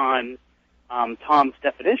 based on Thomas's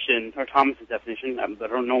definition, I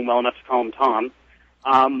don't know him well enough to call him Tom,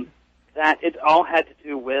 that it all had to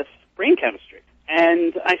do with brain chemistry.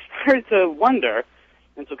 And I started to wonder,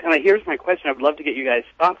 and so kind of here's my question. I would love to get you guys'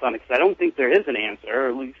 thoughts on it, because I don't think there is an answer, or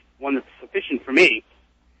at least one that's sufficient for me.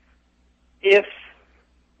 If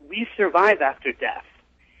we survive after death,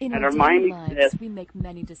 in and our our mind lives, exists, we make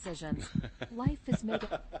many decisions. Life is made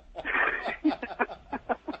up.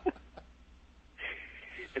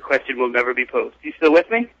 The question will never be posed. You still with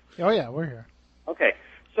me? Oh, yeah, we're here. Okay.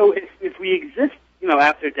 So if we exist,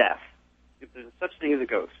 after death, if there's such thing as a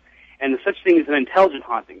ghost, and there's such thing as an intelligent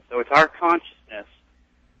haunting, so it's our consciousness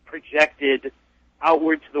projected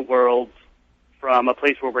outward to the world from a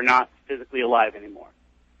place where we're not physically alive anymore.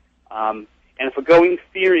 And if a going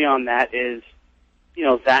theory on that is,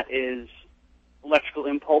 that is electrical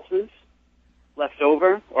impulses left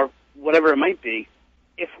over, or whatever it might be,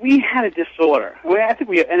 if we had a disorder, I think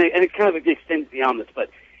and it kind of extends beyond this, but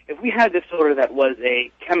if we had a disorder that was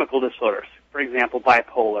a chemical disorder, for example,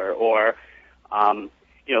 bipolar, or,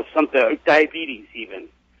 something, diabetes even,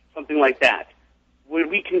 something like that, would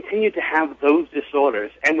we continue to have those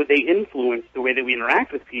disorders, and would they influence the way that we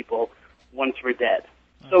interact with people once we're dead?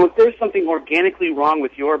 So if there's something organically wrong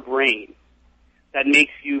with your brain that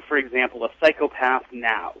makes you, for example, a psychopath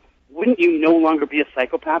now, wouldn't you no longer be a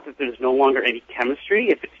psychopath if there's no longer any chemistry,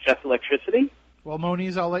 if it's just electricity? Well,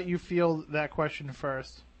 Moniz, I'll let you field that question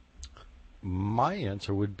first. My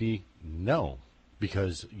answer would be no,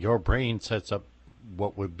 because your brain sets up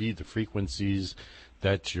what would be the frequencies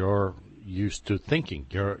that you're used to thinking.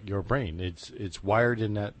 Your brain, it's wired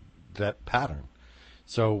in that pattern.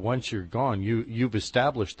 So once you're gone, you've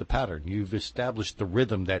established the pattern. You've established the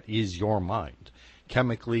rhythm that is your mind.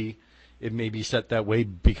 Chemically, it may be set that way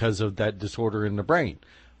because of that disorder in the brain.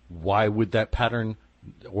 Why would that pattern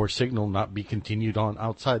or signal not be continued on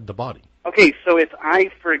outside the body? Okay, so if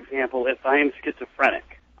I, for example, if I am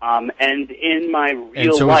schizophrenic, and in my real life...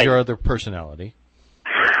 And so is your other personality.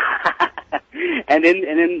 and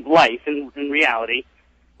in life, in reality,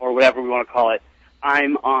 or whatever we want to call it,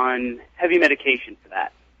 I'm on heavy medication for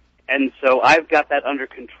that. And so I've got that under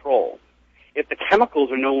control. If the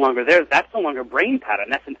chemicals are no longer there, that's no longer brain pattern.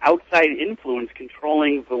 That's an outside influence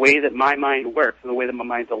controlling the way that my mind works and the way that my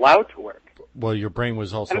mind's allowed to work. Well, your brain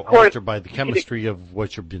was also course, altered by the chemistry of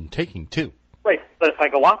what you've been taking, too. Right, but if I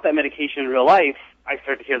go off that medication in real life, I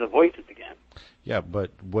start to hear the voices again. Yeah,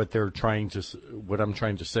 but what I'm trying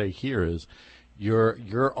to say here is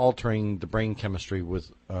you're altering the brain chemistry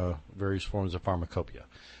with various forms of pharmacopoeia.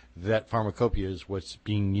 That pharmacopoeia is what's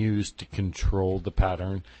being used to control the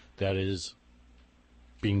pattern that is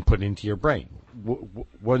being put into your brain.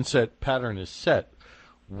 Once that pattern is set,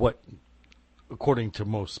 what, according to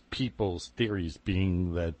most people's theories,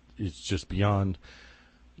 being that it's just beyond,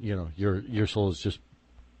 your soul is just,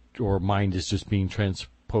 or mind is just being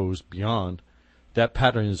transposed beyond, that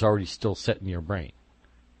pattern is already still set in your brain.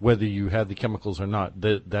 Whether you have the chemicals or not,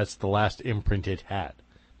 that's the last imprint it had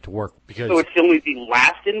to work. Because, so it's only the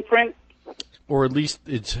last imprint? Or at least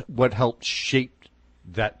it's what helped shape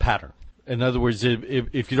that pattern. In other words,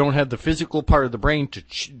 if you don't have the physical part of the brain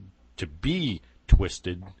to be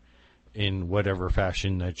twisted in whatever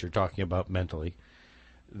fashion that you're talking about mentally,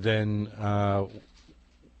 then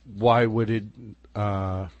why would it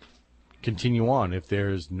continue on if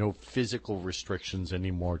there's no physical restrictions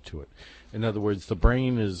anymore to it? In other words, the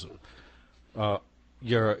brain is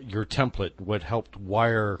your template, what helped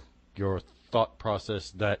wire your thought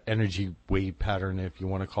process, that energy wave pattern, if you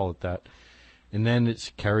want to call it that, and then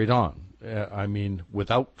it's carried on.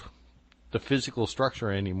 Without the physical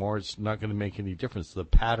structure anymore, it's not going to make any difference. The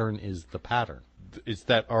pattern is the pattern. It's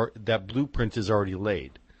that blueprint is already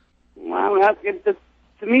laid. Well,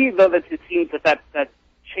 to me, though, that it seems that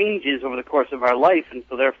changes over the course of our life, and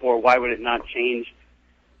so therefore, why would it not change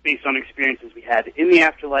based on experiences we had in the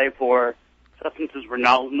afterlife or substances we're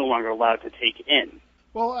no longer allowed to take in?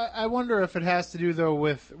 Well, I wonder if it has to do, though,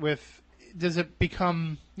 with does it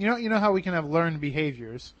become, you know how we can have learned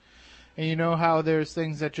behaviors, and you know how there's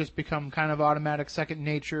things that just become kind of automatic second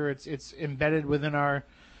nature. It's embedded within our,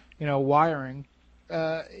 wiring.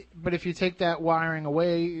 But if you take that wiring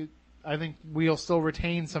away, I think we'll still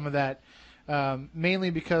retain some of that, mainly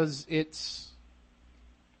because it's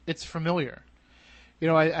familiar.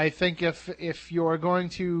 I think if you're going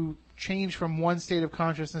to change from one state of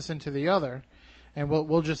consciousness into the other, and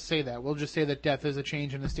we'll just say that. We'll just say that death is a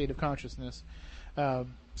change in the state of consciousness,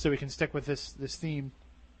 so we can stick with this theme.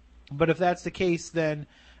 But if that's the case, then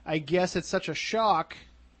I guess it's such a shock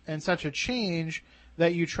and such a change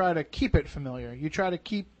that you try to keep it familiar. You try to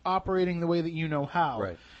keep operating the way that you know how.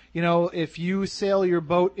 Right. If you sail your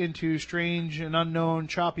boat into strange and unknown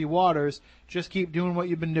choppy waters, just keep doing what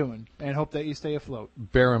you've been doing and hope that you stay afloat.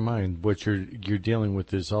 Bear in mind, what you're dealing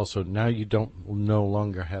with is also, now you no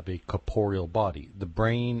longer have a corporeal body. The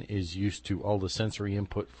brain is used to all the sensory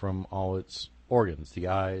input from all its organs, the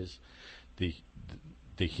eyes, the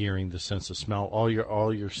hearing, the sense of smell.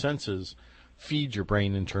 All your senses feed your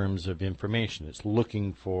brain in terms of information. It's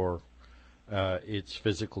looking for its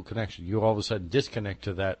physical connection. You all of a sudden disconnect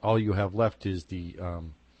to that. All you have left is the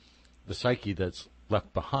psyche that's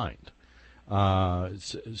left behind.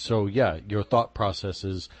 So your thought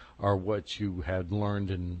processes are what you had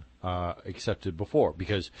learned and accepted before,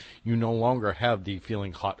 because you no longer have the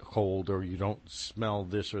feeling hot, cold, or you don't smell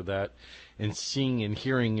this or that. And seeing and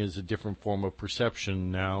hearing is a different form of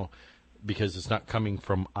perception now, because it's not coming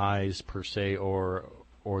from eyes per se or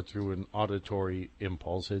through an auditory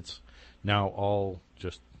impulse. It's now all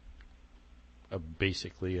just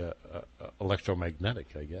basically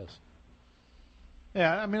electromagnetic, I guess.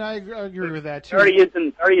 Yeah, I agree with that too. It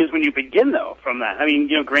already is when you begin, though, from that.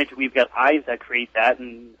 Granted, we've got eyes that create that,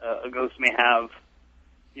 and a ghost may have,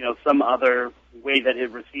 some other way that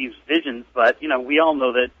it receives visions, but, we all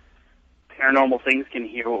know that paranormal things can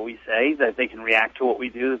hear what we say, that they can react to what we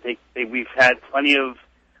do. That we've had plenty of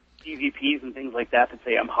EVPs and things like that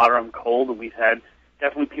say I'm hot or I'm cold, and we've had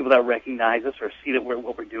definitely people that recognize us or see that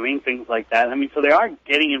what we're doing, things like that. I mean, so they are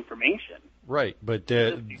getting information. Right, but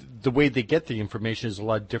the way they get the information is a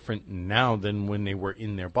lot different now than when they were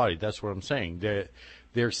in their body. That's what I'm saying.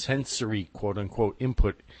 Their sensory, quote unquote,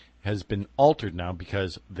 input has been altered now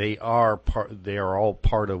because they are all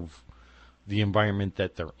part of the environment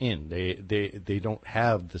that they're in. They don't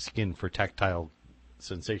have the skin for tactile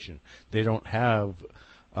sensation. They don't have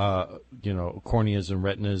corneas and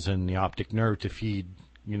retinas and the optic nerve to feed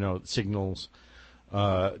signals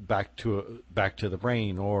back to the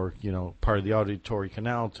brain, or part of the auditory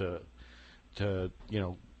canal to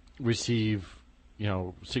receive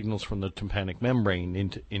signals from the tympanic membrane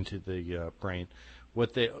into the brain.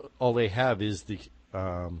 All they have is the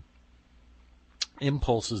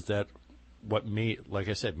impulses that like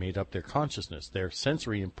I said, made up their consciousness. Their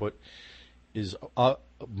sensory input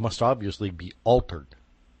must obviously be altered,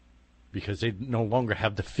 because they no longer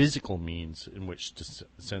have the physical means in which to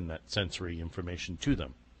send that sensory information to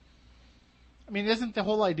them. I mean, isn't the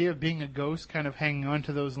whole idea of being a ghost kind of hanging on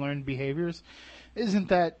to those learned behaviors? Isn't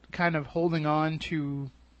that kind of holding on to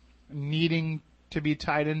needing to be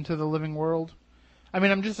tied into the living world? I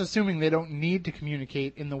mean, I'm just assuming they don't need to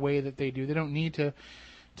communicate in the way that they do. They don't need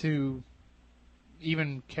to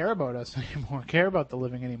even care about us anymore, care about the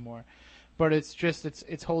living anymore. But it's just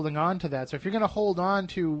it's holding on to that. So if you're going to hold on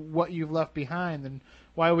to what you've left behind, then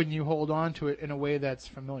why wouldn't you hold on to it in a way that's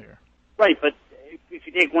familiar? Right, but if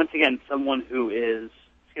you take, once again, someone who is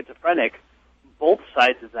schizophrenic, both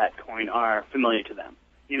sides of that coin are familiar to them.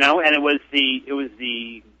 And it was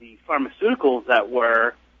the pharmaceuticals that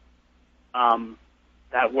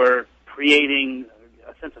were creating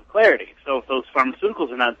a sense of clarity. So if those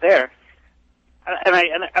pharmaceuticals are not there,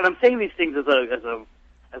 and I'm saying these things as a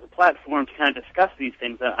platform to kind of discuss these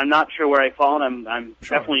things. I'm not sure where I fall, and I'm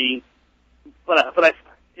sure. Definitely,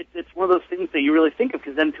 it's one of those things that you really think of,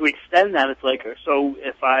 because then to extend that, it's like, so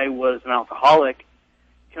if I was an alcoholic,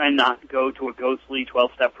 can I not go to a ghostly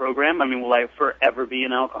 12-step program? I mean, will I forever be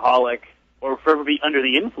an alcoholic or forever be under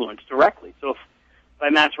the influence directly? So if by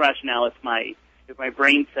Matt's rationale, if my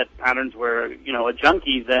brain set patterns were, a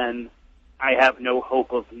junkie, then I have no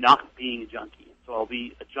hope of not being a junkie. So I'll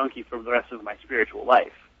be a junkie for the rest of my spiritual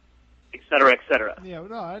life, et cetera, et cetera. Yeah,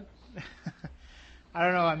 no, I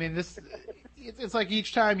don't know. I mean, it's like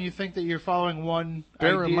each time you think that you're following one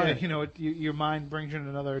idea, your mind brings you in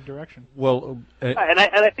another direction. Well, and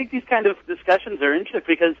I think these kind of discussions are interesting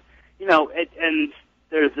because, and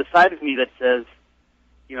there's the side of me that says,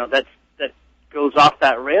 that goes off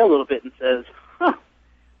that rail a little bit and says,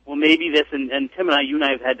 well, maybe this, and Tim and I, you and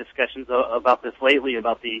I have had discussions about this lately,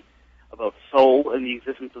 about soul and the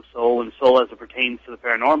existence of soul, and soul as it pertains to the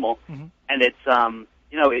paranormal. Mm-hmm. And it's,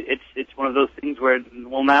 it's one of those things where,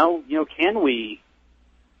 well, now, can we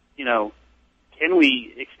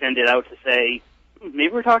extend it out to say, maybe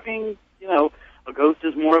we're talking, a ghost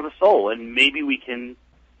is more of a soul, and maybe we can,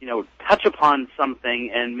 touch upon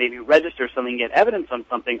something and maybe register something, get evidence on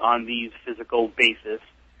something on these physical basis,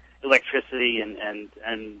 electricity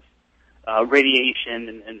and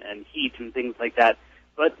radiation and heat and things like that.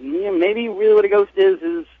 But maybe really what a ghost is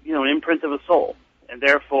an imprint of a soul, and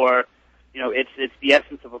therefore, it's the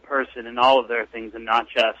essence of a person and all of their things, and not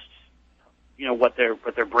just what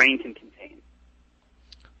their brain can contain.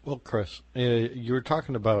 Well, Chris, you were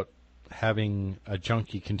talking about having a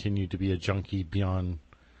junkie continue to be a junkie beyond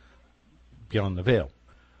the veil.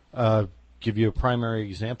 Give you a primary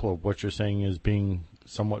example of what you're saying is being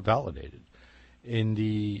somewhat validated. In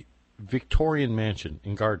the Victorian mansion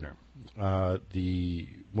in Gardner, they're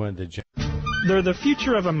the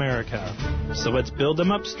future of America, so let's build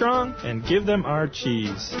them up strong and give them our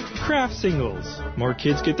cheese. Kraft Singles. More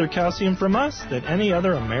kids get their calcium from us than any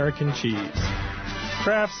other American cheese.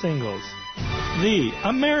 Kraft Singles. The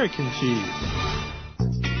American cheese.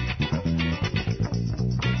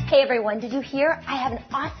 Hey everyone, did you hear? I have an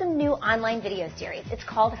awesome new online video series. It's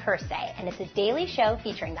called Her Say, and it's a daily show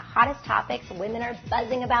featuring the hottest topics women are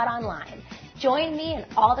buzzing about online. Join me in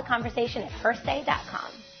all the conversation at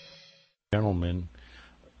hersay.com. Gentleman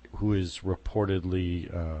who is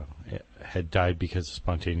reportedly had died because of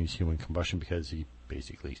spontaneous human combustion, because he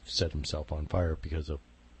basically set himself on fire because of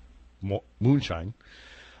moonshine.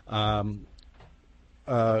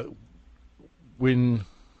 When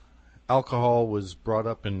alcohol was brought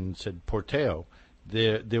up and said Porteo,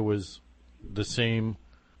 there was the same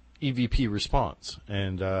EVP response,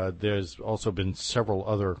 and there's also been several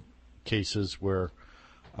other cases where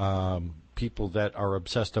people that are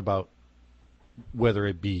obsessed about whether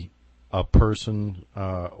it be a person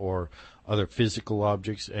or other physical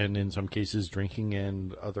objects, and in some cases drinking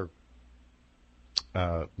and other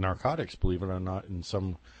narcotics, believe it or not, in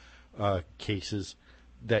some cases,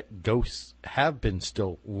 that ghosts have been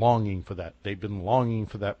still longing for that. They've been longing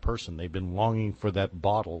for that person. They've been longing for that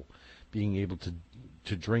bottle, being able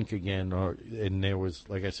to drink again. And there was,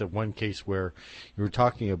 like I said, one case where you were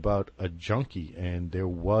talking about a junkie, and there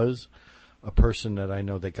was a person that I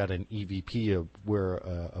know that got an EVP of where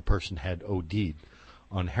a person had OD'd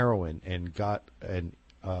on heroin and got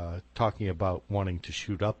talking about wanting to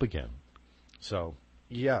shoot up again. So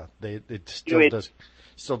yeah, it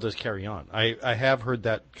still does carry on. I have heard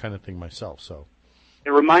that kind of thing myself. So it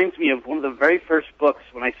reminds me of one of the very first books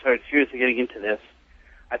when I started seriously getting into this.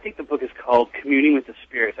 I think the book is called Communing with the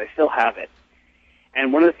Spirits. I still have it.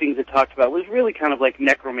 And one of the things it talked about was really kind of like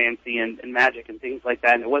necromancy and magic and things like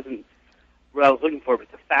that. And it wasn't what I was looking for, but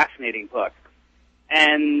it's a fascinating book.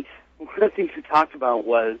 And one of the things it talked about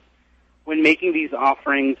was when making these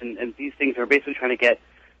offerings and these things are basically trying to get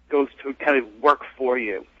ghosts to kind of work for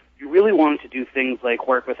you. You really wanted to do things like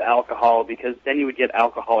work with alcohol, because then you would get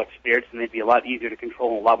alcoholic spirits and they'd be a lot easier to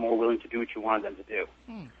control and a lot more willing to do what you wanted them to do.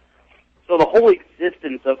 So the whole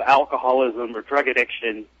existence of alcoholism or drug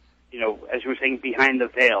addiction, as you were saying, behind the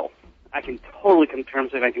veil, I can totally come to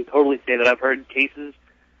terms with it. I can totally say that I've heard cases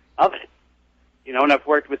of it. And I've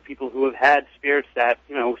worked with people who have had spirits that,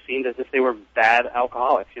 seemed as if they were bad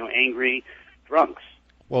alcoholics, angry drunks.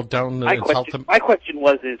 Well, my question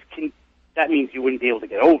was, that means you wouldn't be able to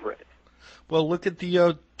get over it. Well, look at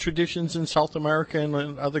the traditions in South America and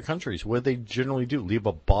in other countries where they generally do leave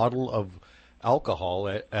a bottle of alcohol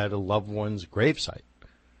at a loved one's gravesite.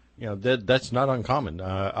 That's not uncommon.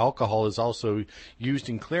 Alcohol is also used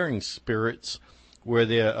in clearing spirits, where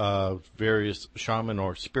the various shaman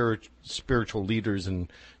or spiritual leaders in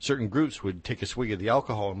certain groups would take a swig of the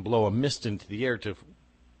alcohol and blow a mist into the air to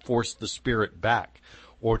force the spirit back,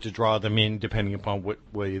 or to draw them in, depending upon what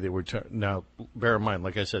way they were. Now, bear in mind,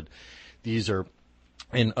 like I said, these are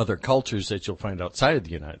in other cultures that you'll find outside of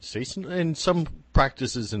the United States, and some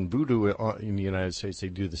practices in voodoo in the United States, they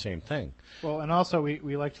do the same thing. Well, and also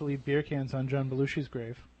we like to leave beer cans on John Belushi's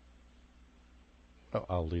grave. Oh,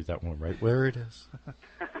 I'll leave that one right where it is.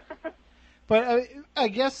 But I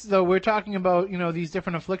guess, though, we're talking about, these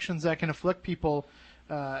different afflictions that can afflict people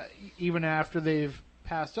even after they've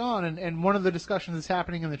passed on. And one of the discussions that's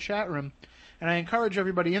happening in the chat room, and I encourage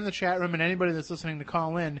everybody in the chat room and anybody that's listening to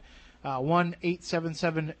call in,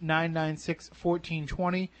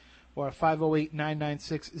 1-877-996-1420 or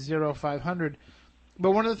 508-996-0500.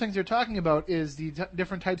 But one of the things they're talking about is the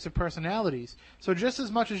different types of personalities. So just as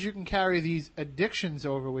much as you can carry these addictions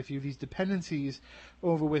over with you, these dependencies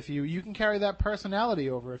over with you, you can carry that personality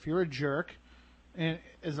over. If you're a jerk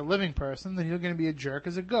as a living person, then you're going to be a jerk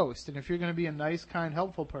as a ghost. And if you're going to be a nice, kind,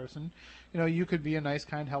 helpful person, you could be a nice,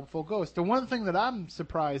 kind, helpful ghost. The one thing that I'm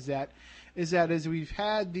surprised at is that as we've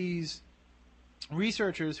had these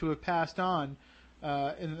researchers who have passed on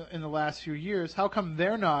in the last few years, how come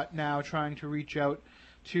they're not now trying to reach out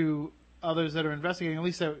to others that are investigating, at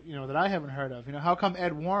least that I haven't heard of? How come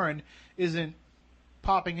Ed Warren isn't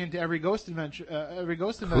popping into every ghost investigation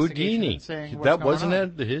Houdini. and saying that wasn't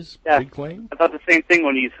it his big claim? I thought the same thing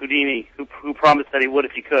when he's Houdini, who promised that he would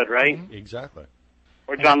if he could, right? Mm-hmm. Exactly.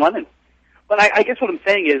 Or John Lennon. But I guess what I'm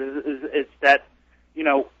saying is that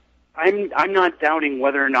I'm not doubting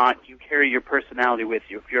whether or not you carry your personality with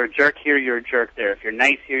you. If you're a jerk here, you're a jerk there. If you're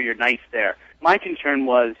nice here, you're nice there. My concern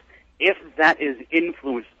was if that is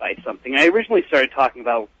influenced by something. I originally started talking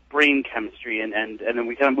about brain chemistry, and then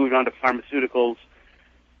we kind of moved on to pharmaceuticals.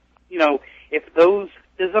 If those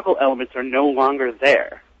physical elements are no longer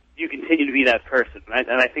there, you continue to be that person, right?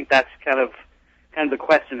 And I think that's kind of the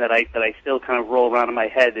question that I still kind of roll around in my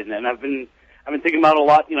head, and I've been thinking about a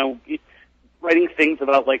lot, writing things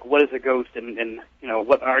about like what is a ghost and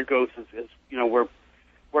what are ghosts is we're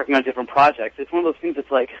working on different projects. It's one of those things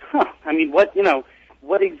that's like,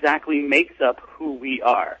 what exactly makes up who we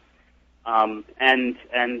are, and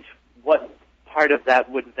what part of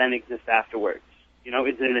that would then exist afterwards?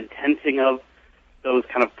 Is it an intensing of those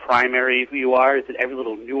kind of primary who you are? Is it every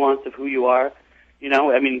little nuance of who you are?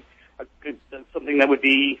 Something that would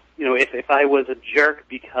be, if I was a jerk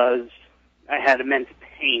because I had immense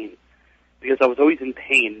pain, because I was always in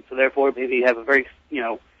pain, so therefore maybe have a very,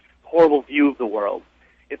 horrible view of the world.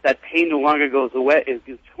 If that pain no longer goes away,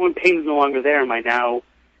 when pain is no longer there, am I now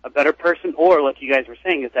a better person? Or, like you guys were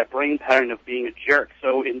saying, is that brain pattern of being a jerk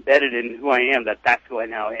so embedded in who I am that that's who I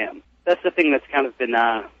now am? That's the thing that's kind of been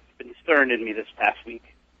stirring in me this past week.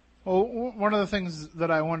 Well, one of the things that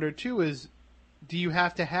I wonder, too, is do you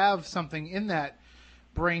have to have something in that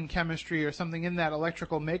brain chemistry or something in that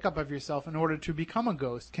electrical makeup of yourself in order to become a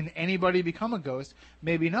ghost. Can anybody become a ghost?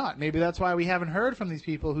 Maybe not. Maybe that's why we haven't heard from these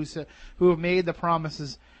people who have made the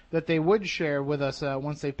promises that they would share with us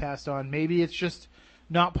once they passed on. Maybe it's just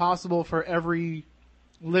not possible for every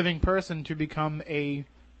living person to become a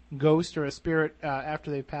ghost or a spirit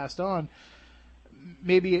after they've passed on.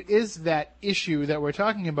 Maybe it is that issue that we're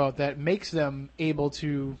talking about that makes them able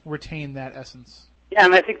to retain that essence. Yeah,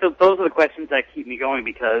 and I think that those are the questions that keep me going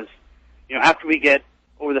because, after we get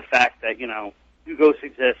over the fact that, do ghosts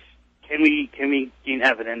exist, can we gain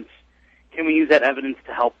evidence? Can we use that evidence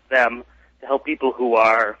to help them, to help people who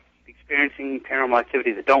are experiencing paranormal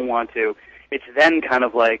activity that don't want to? It's then kind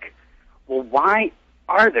of like, well, why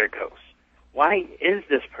are there ghosts? Why is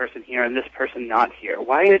this person here and this person not here?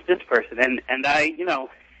 Why is this person? And I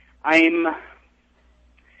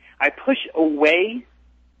push away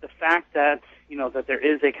the fact that, that there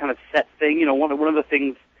is a kind of set thing. One of the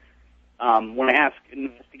things, when I ask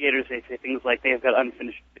investigators, they say things like they've got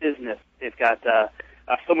unfinished business. They've got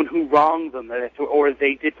someone who wronged them, or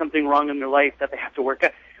they did something wrong in their life that they have to work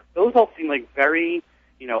out. Those all seem like very,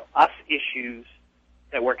 us issues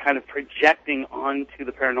that we're kind of projecting onto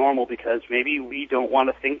the paranormal because maybe we don't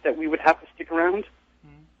want to think that we would have to stick around.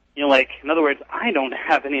 In other words, I don't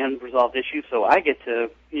have any unresolved issues, so I get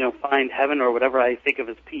to, find heaven or whatever I think of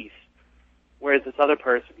as peace. Whereas this other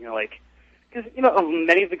person, because,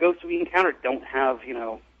 many of the ghosts we encounter don't have,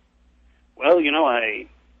 I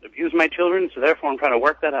abused my children, so therefore I'm trying to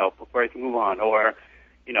work that out before I can move on. Or,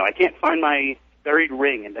 I can't find my buried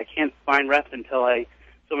ring, and I can't find rest until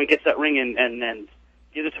someone gets that ring and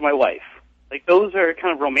gives it to my wife. Like, those are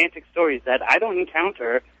kind of romantic stories that I don't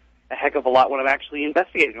encounter a heck of a lot when I'm actually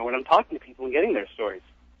investigating or when I'm talking to people and getting their stories.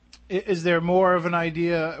 Is there more of an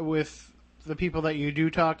idea with the people that you do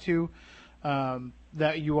talk to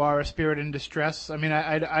that you are a spirit in distress? I mean,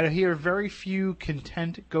 I hear very few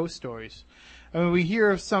content ghost stories. I mean, we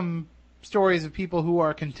hear some stories of people who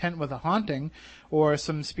are content with a haunting or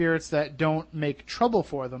some spirits that don't make trouble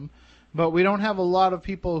for them, but we don't have a lot of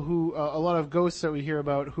people a lot of ghosts that we hear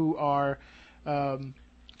about who are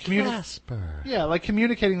Casper. Yeah, like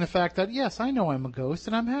communicating the fact that, yes, I know I'm a ghost,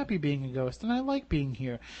 and I'm happy being a ghost, and I like being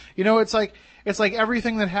here. It's like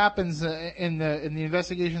everything that happens in the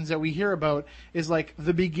investigations that we hear about is like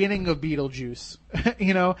the beginning of Beetlejuice,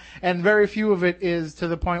 and very few of it is to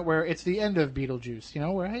the point where it's the end of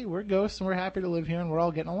Beetlejuice, where, hey, we're ghosts, and we're happy to live here, and we're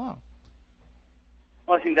all getting along.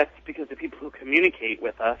 Well, I think that's because the people who communicate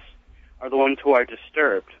with us are the ones who are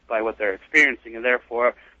disturbed by what they're experiencing, and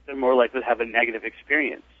therefore they're more likely to have a negative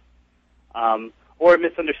experience. Or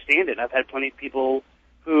misunderstand it. I've had plenty of people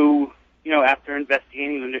who, after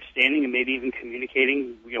investigating and understanding and maybe even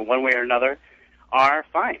communicating, one way or another, are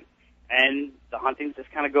fine. And the hauntings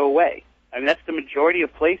just kind of go away. I mean, that's the majority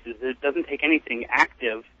of places. It doesn't take anything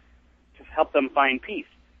active to help them find peace.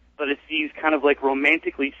 But it's these kind of like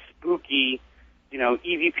romantically spooky,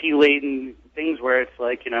 EVP-laden things where it's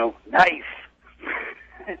like, nice.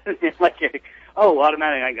 It's like,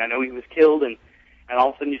 automatically, I know he was killed, and all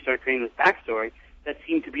of a sudden you start creating this backstory that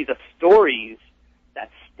seem to be the stories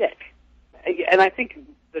that stick. And I think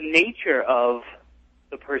the nature of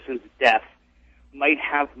the person's death might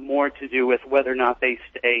have more to do with whether or not they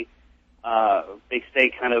stay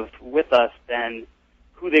kind of with us than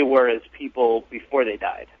who they were as people before they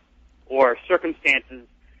died, or circumstances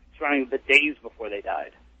surrounding the days before they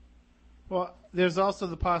died. Well, there's also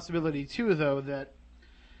the possibility, too, though, that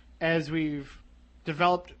as we've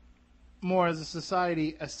developed more as a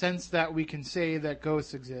society, a sense that we can say that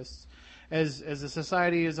ghosts exist. As a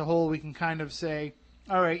society as a whole, we can kind of say,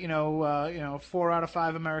 all right, 4 out of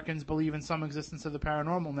 5 Americans believe in some existence of the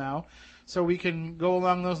paranormal now, so we can go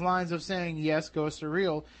along those lines of saying, yes, ghosts are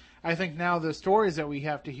real. I think now the stories that we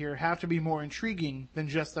have to hear have to be more intriguing than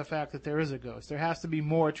just the fact that there is a ghost. There has to be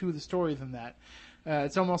more to the story than that.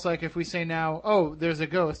 It's almost like if we say now, oh, there's a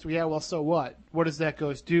ghost. Yeah, well, so what? What does that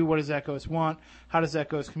ghost do? What does that ghost want? How does that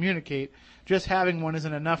ghost communicate? Just having one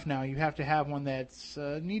isn't enough now. You have to have one that's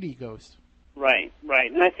a needy ghost. Right.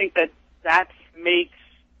 And I think that makes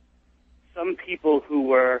some people who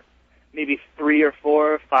were maybe 3 or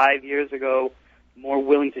 4 or 5 years ago more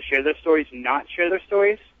willing to share their stories not share their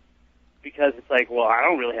stories, because it's like, well, I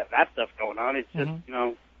don't really have that stuff going on. It's just,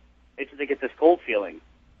 it's just they get this cold feeling.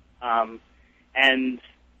 And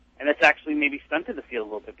that's actually maybe stunted the field a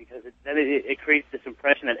little bit, because it creates this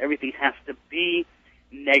impression that everything has to be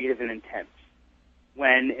negative and intense.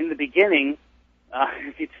 When in the beginning,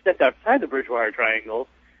 if you'd stepped outside the Bridgewater Triangle,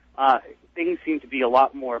 things seemed to be a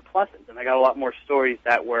lot more pleasant, and I got a lot more stories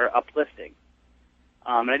that were uplifting.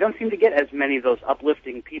 And I don't seem to get as many of those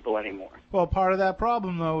uplifting people anymore. Well, part of that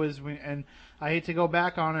problem, though, is and I hate to go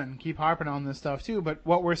back on it and keep harping on this stuff, too, but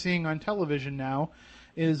what we're seeing on television now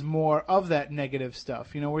is more of that negative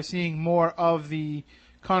stuff. We're seeing more of the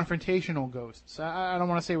confrontational ghosts. I don't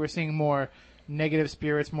want to say we're seeing more negative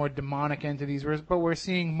spirits, more demonic entities, but we're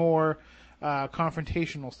seeing more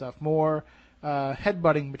confrontational stuff, more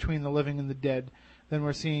headbutting between the living and the dead than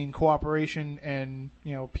we're seeing cooperation and,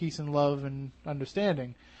 peace and love and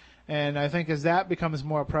understanding. And I think as that becomes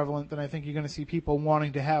more prevalent, then I think you're going to see people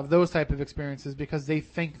wanting to have those type of experiences because they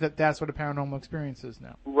think that that's what a paranormal experience is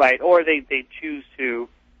now. Right, or they choose to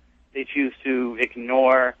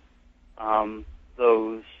ignore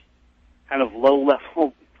those kind of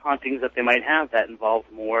low-level hauntings that they might have that involve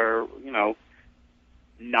more,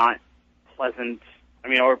 not pleasant,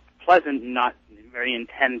 or pleasant, not very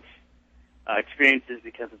intense experiences,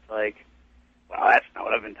 because it's like, well, that's not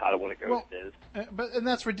what I've been taught of what a ghost is. And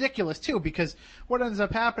that's ridiculous, too, because what ends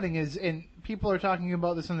up happening is, and people are talking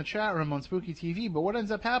about this in the chat room on Spooky TV, but what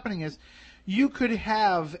ends up happening is you could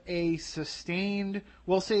have a sustained,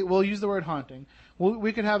 we'll use the word haunting,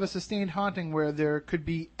 we could have a sustained haunting where there could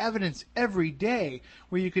be evidence every day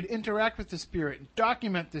where you could interact with the spirit,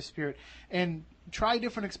 document the spirit, and try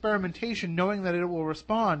different experimentation knowing that it will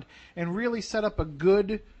respond, and really set up a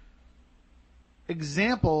good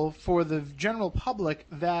example for the general public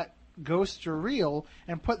that ghosts are real,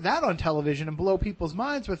 and put that on television and blow people's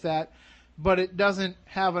minds with that, but it doesn't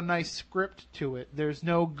have a nice script to it. There's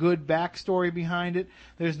no good backstory behind it.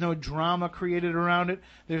 There's no drama created around it.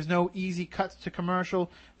 There's no easy cuts to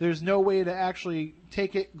commercial. There's no way to actually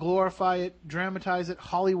take it, glorify it, dramatize it,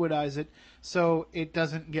 Hollywoodize it, so it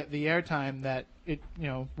doesn't get the airtime that it,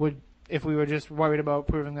 would if we were just worried about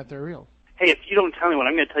proving that they're real. Hey, if you don't tell me one,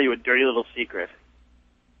 I'm going to tell you a dirty little secret.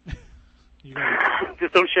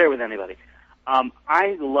 Just don't share it with anybody.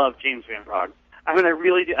 I love James Van Praagh. I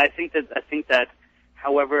really do. I think that,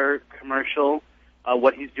 however commercial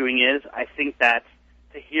what he's doing is, I think that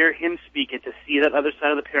to hear him speak it, to see that other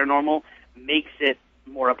side of the paranormal, makes it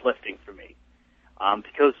more uplifting for me.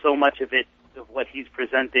 Because so much of what he's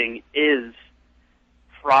presenting is,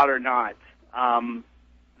 fraud or not,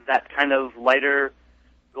 that kind of lighter,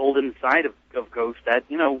 golden side of ghosts that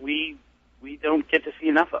we don't get to see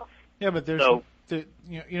enough of. Yeah, but there's, so, you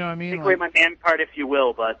know what I mean? Take away my man card if you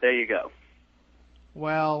will, but there you go.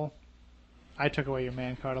 Well, I took away your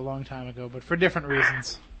man card a long time ago, but for different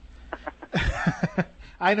reasons.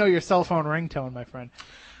 I know your cell phone ringtone, my friend.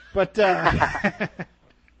 But the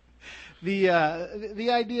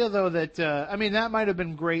idea, though, that that might have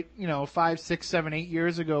been great, 5, 6, 7, 8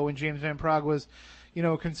 years ago when James Van Praagh was,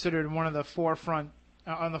 considered one of the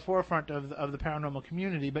on the forefront of the paranormal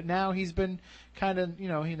community. But now he's been kind of,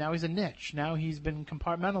 now he's a niche. Now he's been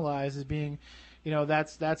compartmentalized as being,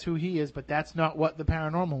 that's who he is, but that's not what the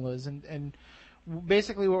paranormal is. And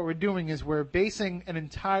basically what we're doing is we're basing an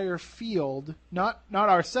entire field, not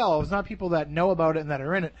ourselves, not people that know about it and that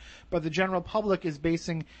are in it, but the general public is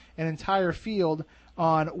basing an entire field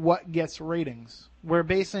on what gets ratings. We're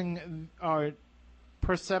basing our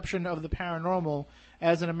perception of the paranormal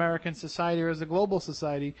as an American society or as a global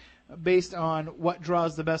society based on what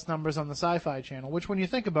draws the best numbers on the Sci-Fi Channel, which when you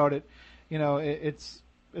think about it, it's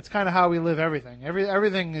kind of how we live everything.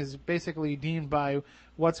 Everything is basically deemed by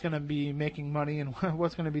what's going to be making money and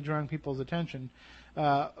what's going to be drawing people's attention.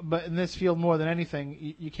 But in this field, more than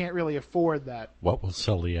anything, you can't really afford that. What will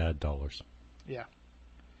sell the ad dollars? Yeah.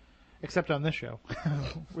 Except on this show.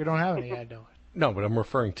 We don't have any ad dollars. No, but I'm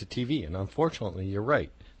referring to TV, and unfortunately, you're right.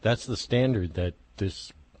 That's the standard that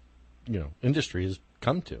this, industry has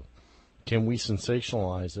come to. Can we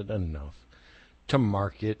sensationalize it enough to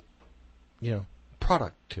market,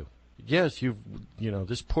 product to? Yes,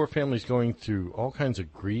 this poor family's going through all kinds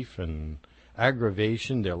of grief and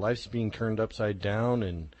aggravation. Their life's being turned upside down,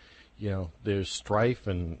 and, there's strife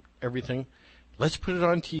and everything. Let's put it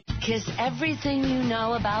on TV. Kiss everything you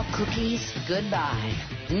know about cookies goodbye.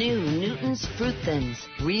 New Newton's Fruit Thins.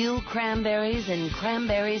 Real cranberries and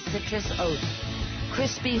cranberry citrus oats.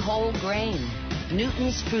 Crispy whole grain.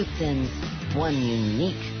 Newton's Fruit Thins. One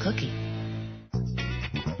unique cookie.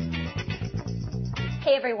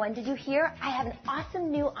 Hey everyone, did you hear? I have an awesome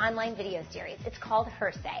new online video series. It's called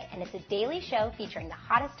Her Say, and it's a daily show featuring the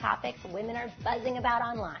hottest topics women are buzzing about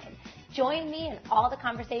online. Join me in all the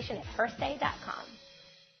conversation at hersay.com.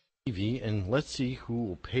 TV, and let's see who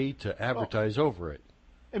will pay to advertise over it.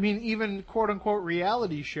 Even quote-unquote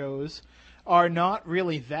reality shows are not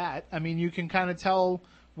really that. You can kind of tell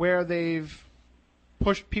where they've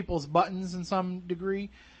pushed people's buttons in some degree.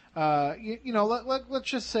 Let's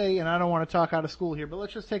just say, and I don't want to talk out of school here, but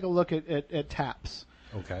let's just take a look at TAPS.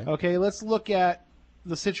 Okay. Okay, let's look at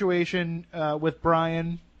the situation with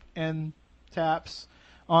Brian and Taps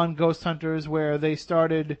on Ghost Hunters, where they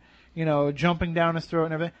started, jumping down his throat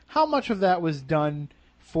and everything. How much of that was done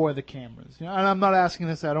for the cameras? And I'm not asking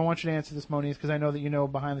this. I don't want you to answer this, Moniz, because I know that you know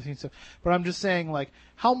behind the scenes stuff. But I'm just saying, like,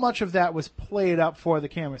 how much of that was played up for the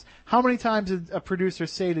cameras? How many times did a producer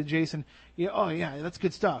say to Jason, "Oh yeah, that's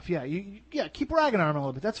good stuff. Yeah, keep ragging on him a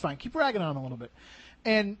little bit. That's fine. Keep ragging on him a little bit."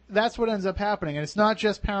 And that's what ends up happening. And it's not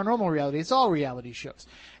just paranormal reality. It's all reality shows.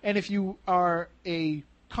 And if you are a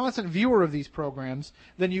constant viewer of these programs,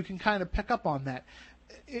 then you can kind of pick up on that.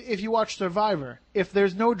 If you watch Survivor, if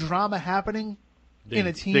there's no drama happening in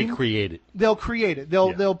a team, they create it. They'll create it.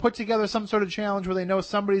 They'll put together some sort of challenge where they know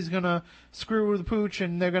somebody's going to screw the pooch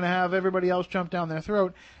and they're going to have everybody else jump down their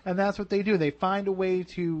throat. And that's what they do. They find a way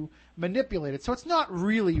to manipulate it. So it's not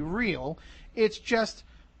really real. It's just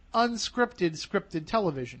unscripted, scripted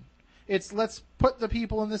television. It's let's put the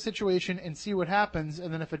people in this situation and see what happens,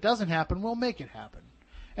 and then if it doesn't happen, we'll make it happen.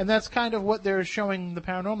 And that's kind of what they're showing the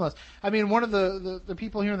paranormal as. I mean, one of the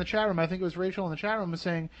people here in the chat room, I think it was Rachel in the chat room, was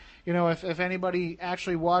saying, if anybody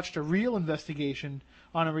actually watched a real investigation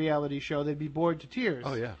on a reality show, they'd be bored to tears.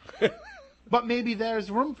 Oh, yeah. But maybe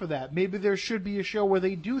there's room for that. Maybe there should be a show where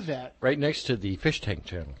they do that. Right next to the Fish Tank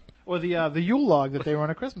channel. Or the Yule log that they run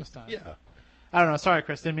at Christmas time. Yeah. I don't know. Sorry,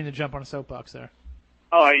 Chris. Didn't mean to jump on a soapbox there.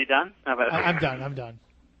 Oh, are you done? I'm done.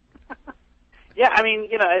 Yeah, I mean,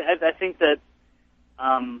 I think that,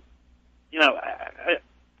 I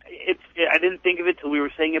didn't think of it till we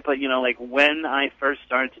were saying it, but, like when I first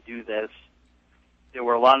started to do this, there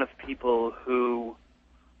were a lot of people who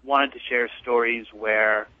wanted to share stories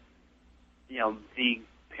where, the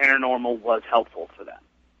paranormal was helpful for them.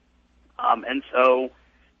 And so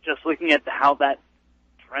just looking at how that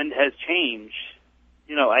trend has changed,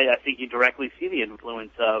 I think you directly see the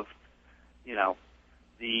influence of,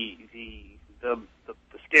 the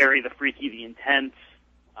scary, the freaky, the intense,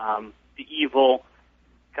 the evil,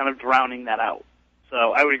 kind of drowning that out.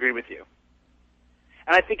 So I would agree with you.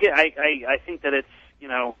 And I think I think that it's,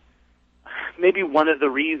 maybe one of the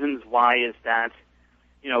reasons why is that,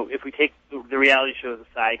 if we take the reality shows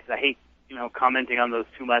aside, because I hate, commenting on those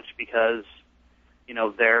too much because,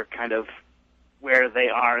 they're kind of where they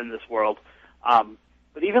are in this world.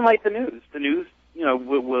 But even like the news,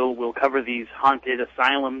 will cover these haunted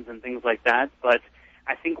asylums and things like that. But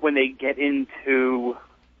I think when they get into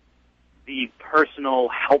the personal,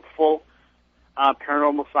 helpful,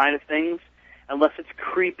 paranormal side of things, unless it's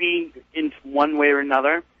creepy in one way or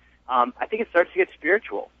another, I think it starts to get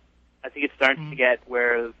spiritual. I think it starts to get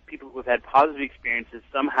where people who have had positive experiences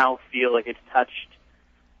somehow feel like it's touched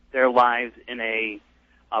their lives in a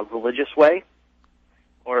religious way,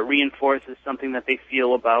 or it reinforces something that they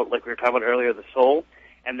feel about, like we were talking about earlier, the soul,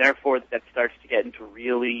 and therefore that starts to get into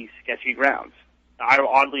really sketchy grounds. Now,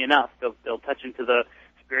 oddly enough, they'll touch into the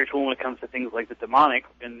spiritual when it comes to things like the demonic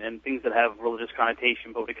and things that have religious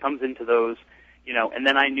connotation, but when it comes into those, and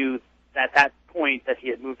then I knew at that point that he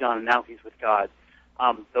had moved on and now he's with God.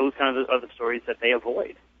 Those kind of are the stories that they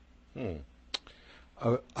avoid.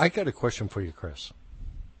 I got a question for you, Chris.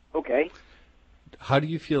 Okay. How do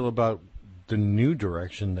you feel about the new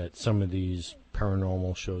direction that some of these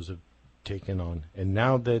paranormal shows have taken on? And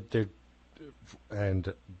now that they're,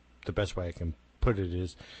 and the best way I can put it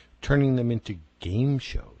is, turning them into game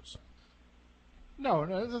shows.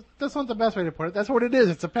 No, that's not the best way to put it. That's what it is.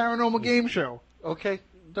 It's a paranormal game show. Okay.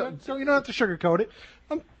 So you don't have to sugarcoat it.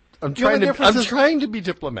 I'm trying to be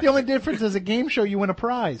diplomatic. The only difference is a game show, you win a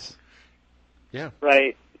prize. Yeah.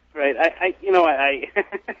 Right.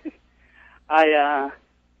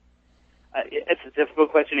 It's a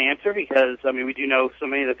difficult question to answer because, we do know so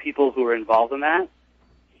many of the people who are involved in that.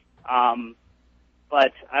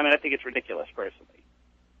 But, I think it's ridiculous, personally.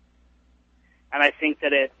 And I think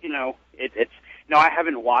that I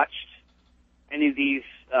haven't watched any of these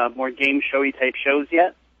more game showy type shows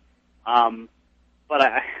yet. But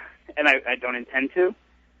I don't intend to.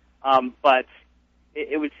 But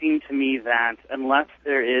it would seem to me that unless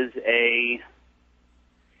there is a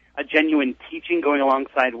genuine teaching going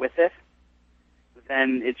alongside with it,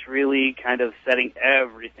 then it's really kind of setting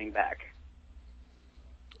everything back.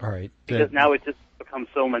 All right. Because now it just becomes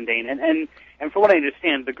so mundane. And from what I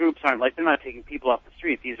understand, the groups aren't they're not taking people off the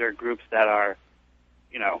street. These are groups that are,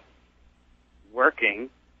 working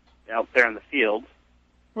out there in the field.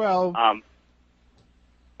 Well,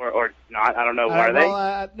 or not. I don't know. Are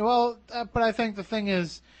they? But I think the thing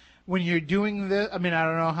is, when you're doing this, I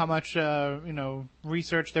don't know how much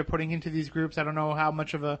research they're putting into these groups. I don't know how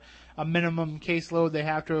much of a minimum caseload they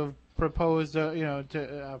have to have proposed,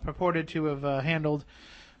 purported to have handled.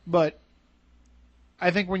 But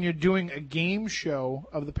I think when you're doing a game show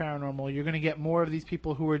of the paranormal, you're going to get more of these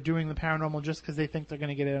people who are doing the paranormal just because they think they're going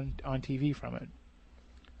to get it on TV from it.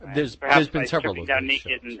 There's Perhaps been by several stripping of down those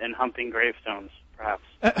naked shows. and humping gravestones, perhaps.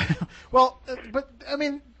 Well, but I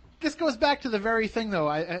mean, this goes back to the very thing, though.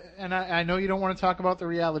 I know you don't want to talk about the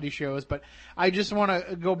reality shows, but I just want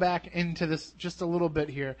to go back into this just a little bit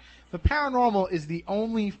here. The paranormal is the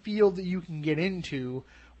only field that you can get into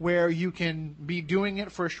where you can be doing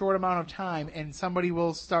it for a short amount of time, and somebody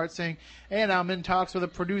will start saying, "And I'm in talks with a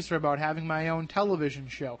producer about having my own television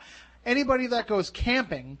show." Anybody that goes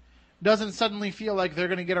camping doesn't suddenly feel like they're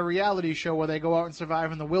going to get a reality show where they go out and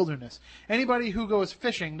survive in the wilderness. Anybody who goes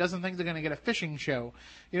fishing doesn't think they're going to get a fishing show.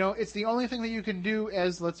 You know, it's the only thing that you can do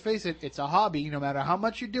as, let's face it, it's a hobby. No matter how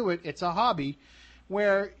much you do it, it's a hobby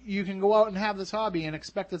where you can go out and have this hobby and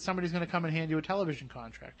expect that somebody's going to come and hand you a television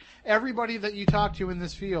contract. Everybody that you talk to in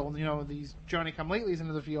this field, you know, these Johnny-come-latelys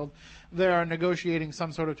into the field, they're negotiating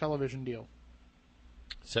some sort of television deal.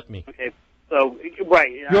 Except me. Okay, so,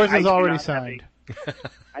 right. Yours is already signed.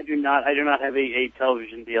 I do not have a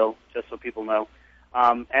television deal, just so people know.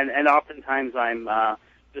 And oftentimes I'm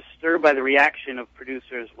disturbed by the reaction of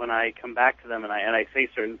producers when I come back to them and I say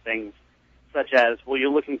certain things, such as, well, you're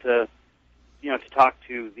looking to, to talk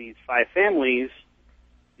to these 5 families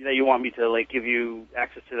that you want me to, like, give you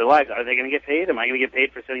access to their lives. Are they going to get paid? Am I going to get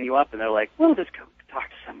paid for setting you up? And they're like, well, just go talk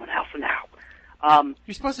to someone else now.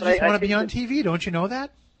 You're supposed to just want to be on TV, don't you know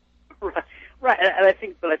that? Right, and I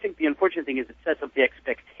think the unfortunate thing is it sets up the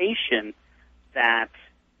expectation that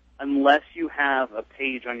unless you have a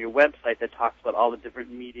page on your website that talks about all the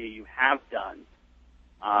different media you have done,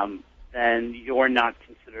 then you're not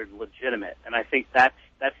considered legitimate. And I think that's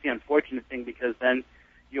the unfortunate thing, because then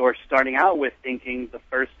you're starting out with thinking the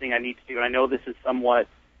first thing I need to do, and I know this is somewhat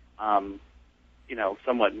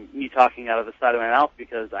me talking out of the side of my mouth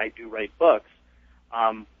because I do write books.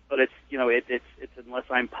 But it's unless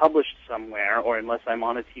I'm published somewhere, or unless I'm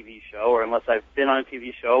on a TV show, or unless I've been on a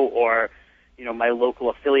TV show, or, my local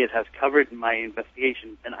affiliate has covered my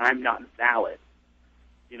investigation, then I'm not valid.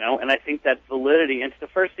 And I think that validity, and it's the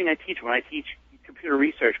first thing I teach when I teach computer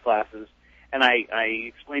research classes, and I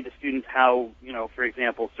explain to students how, for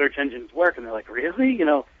example, search engines work, and they're like, really?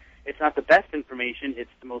 It's not the best information,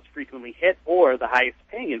 it's the most frequently hit or the highest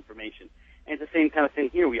paying information. And it's the same kind of thing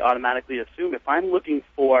here. We automatically assume if I'm looking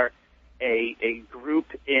for a group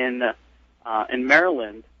in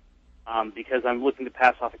Maryland, because I'm looking to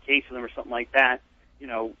pass off a case to them or something like that,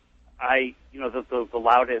 the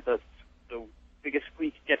loudest, the biggest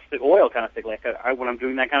squeak gets the oil kind of thing. Like when I'm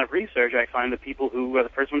doing that kind of research, I find the people who are the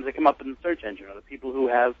first ones that come up in the search engine are the people who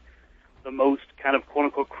have the most kind of quote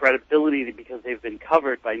unquote credibility because they've been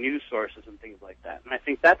covered by news sources and things like that. And I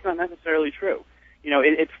think that's not necessarily true.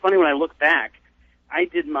 It's funny when I look back. I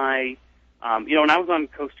did my, when I was on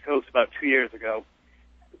Coast to Coast about 2 years ago,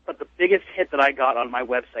 but the biggest hit that I got on my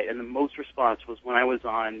website and the most response was when I was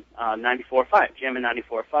on 94.5, Jam in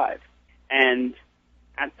 94.5. And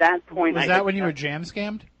at that point... Was that when you were jam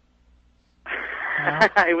scammed?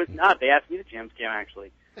 I was not. They asked me to jam scam,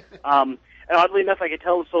 actually. And oddly enough, I could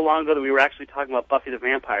tell it was so long ago that we were actually talking about Buffy the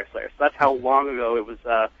Vampire Slayer. So that's how long ago it was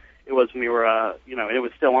when we were, and it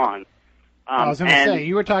was still on. I was going to say,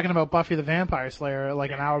 you were talking about Buffy the Vampire Slayer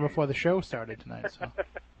like an hour before the show started tonight. So.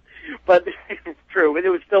 But true, it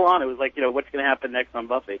was still on. It was like, what's going to happen next on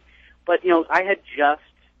Buffy? But, I had just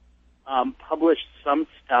published some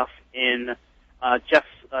stuff in Jeff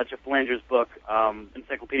Belanger's book,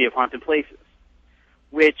 Encyclopedia of Haunted Places,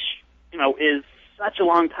 which, is such a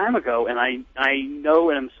long time ago, and I know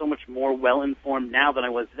and I'm so much more well-informed now than I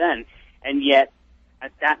was then, and yet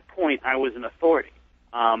at that point I was an authority.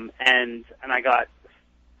 And I got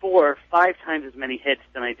 4 or 5 times as many hits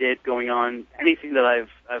than I did going on anything that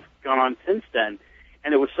I've gone on since then.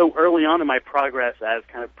 And it was so early on in my progress as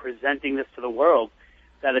kind of presenting this to the world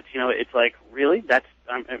that it's like, really? That's,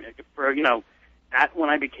 when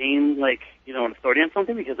I became like, an authority on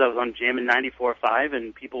something because I was on Jam in 94.5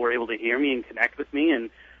 and people were able to hear me and connect with me and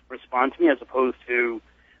respond to me, as opposed to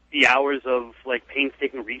the hours of like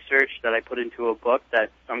painstaking research that I put into a book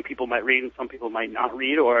that some people might read and some people might not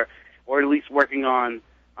read, or at least working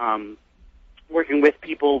with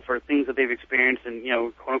people for things that they've experienced and,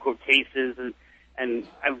 quote unquote cases, and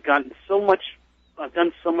I've done so much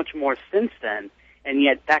more since then, and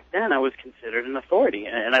yet back then I was considered an authority.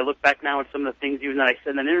 And I look back now at some of the things even that I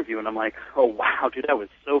said in an interview, and I'm like, oh wow, dude, that was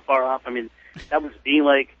so far off. I mean, that was being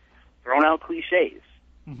like thrown out cliches.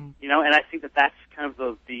 Mm-hmm. And I think that that's kind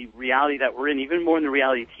of the reality that we're in, even more in the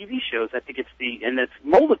reality TV shows. I think and it's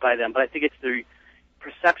molded by them, but I think it's the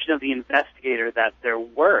perception of the investigator that their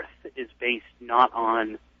worth is based not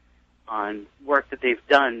on on work that they've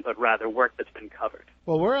done, but rather work that's been covered.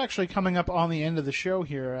 Well, we're actually coming up on the end of the show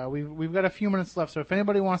here. We've got a few minutes left, so if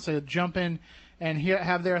anybody wants to jump in and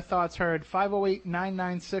have their thoughts heard,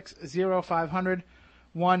 508-996-0500,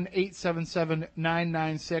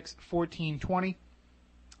 1-877-996-1420.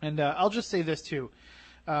 And I'll just say this, too.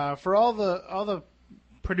 For all the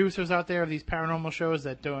producers out there of these paranormal shows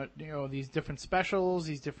that do these different specials,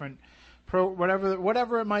 these different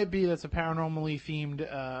whatever it might be that's a paranormally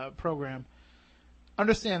themed program,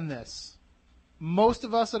 understand this. Most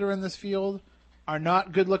of us that are in this field are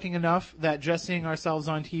not good looking enough that just seeing ourselves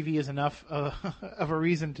on TV is enough of a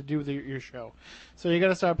reason to do your show. So you got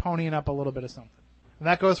to start ponying up a little bit of something. And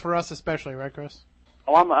that goes for us especially, right, Chris?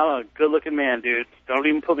 Oh, I'm a good looking man, dude. Don't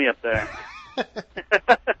even put me up there.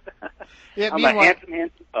 Yeah, I'm a handsome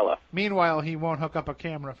fella. Meanwhile, he won't hook up a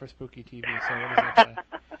camera for Spooky TV, so what does that say?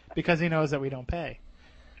 Because he knows that we don't pay.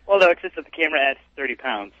 Well, no, it's just that the camera adds 30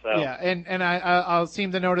 pounds. So. Yeah, and I'll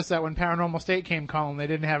seem to notice that when Paranormal State came calling, they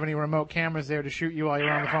didn't have any remote cameras there to shoot you while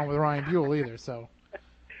you're on the phone with Ryan Buell either. So,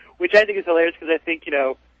 which I think is hilarious because I think you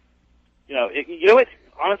know what?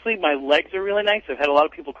 Honestly, my legs are really nice. I've had a lot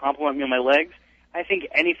of people compliment me on my legs. I think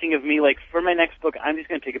anything of me, like for my next book, I'm just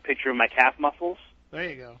going to take a picture of my calf muscles. There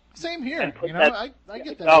you go. Same here. I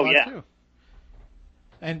get that a lot too.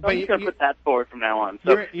 And I'm just going to put that forward from now on.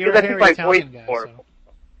 So you're a hairy Italian guy. So.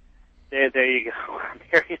 There you go. I'm a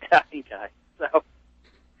hairy Italian guy. So,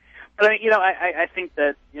 but I think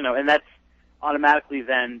that and that's automatically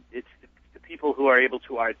then it's the people who are able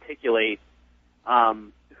to articulate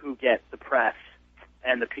who get the press,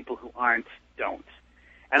 and the people who aren't don't.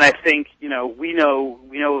 And I think, we know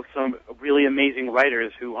of some really amazing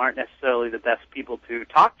writers who aren't necessarily the best people to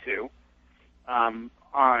talk to on,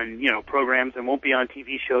 programs and won't be on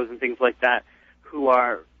TV shows and things like that, who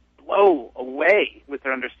are blow away with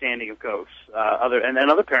their understanding of ghosts, other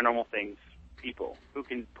paranormal things, people who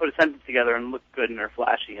can put a sentence together and look good and are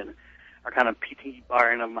flashy and are kind of PT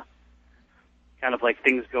barring them, kind of like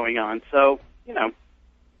things going on. So,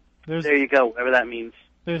 there you go, whatever that means.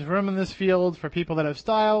 There's room in this field for people that have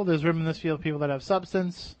style. There's room in this field for people that have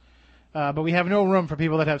substance. But we have no room for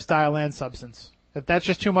people that have style and substance. If that's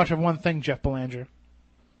just too much of one thing, Jeff Belanger.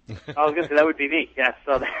 I was going to say that would be me. Yeah,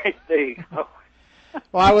 so there you go.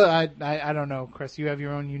 Well, I don't know, Chris. You have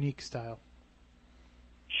your own unique style.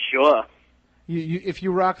 Sure. If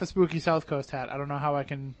you rock the Spooky South Coast hat, I don't know how I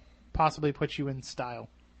can possibly put you in style.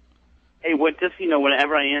 Hey,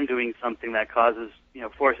 whenever I am doing something that forces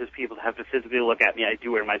people to have to physically look at me, I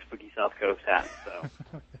do wear my Spooky South Coast hat. So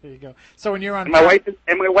there you go. So when you're on, and my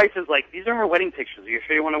wife is like, "These are our wedding pictures. Are you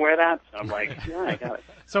sure you want to wear that?" So I'm like, "Yeah, I got it."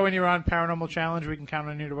 So when you're on Paranormal Challenge, we can count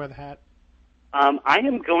on you to wear the hat. I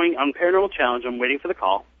am going on Paranormal Challenge. I'm waiting for the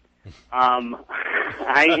call.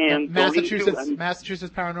 I am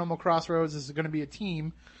Massachusetts Paranormal Crossroads is going to be a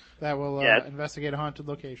team that will investigate a haunted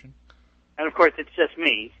location. And of course, it's just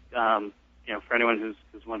me. For anyone who's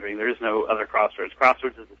wondering, there is no other Crossroads.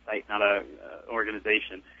 Crossroads is a site, not a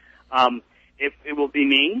organization. It will be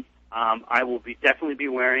me. I will definitely be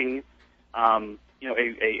wearing,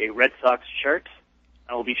 a Red Sox shirt.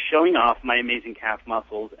 I will be showing off my amazing calf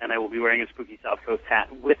muscles, and I will be wearing a Spooky South Coast hat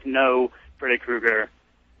with no Freddy Krueger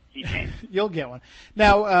keychain. You'll get one.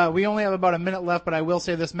 Now, we only have about a minute left, but I will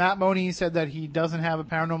say this. Matt Moniz said that he doesn't have a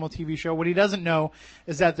paranormal TV show. What he doesn't know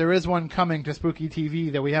is that there is one coming to Spooky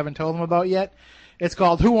TV that we haven't told him about yet. It's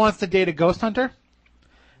called Who Wants to Date a Ghost Hunter?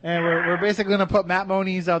 And we're basically going to put Matt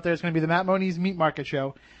Moniz out there. It's going to be the Matt Moniz Meat Market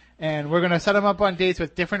Show. And we're going to set him up on dates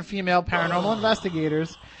with different female paranormal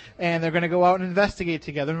investigators. And they're going to go out and investigate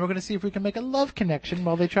together. And we're going to see if we can make a love connection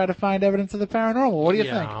while they try to find evidence of the paranormal. What do you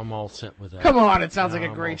think? Yeah, I'm all set with that. Come on, it sounds like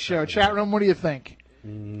a great show. Chat room, what do you think?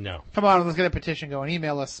 No. Come on, let's get a petition going.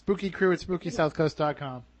 Email us,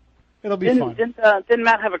 spookycrew@spookysouthcoast.com. It'll be fun. Didn't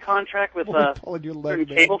Matt have a contract with certain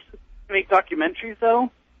cable to make documentaries,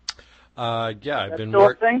 though? Yeah,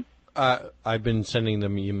 I've been sending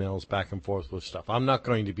them emails back and forth with stuff. I'm not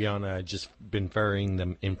going to be on it. I've just been ferrying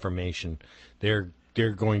them information. They're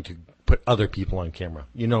going to put other people on camera.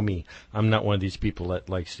 You know me. I'm not one of these people that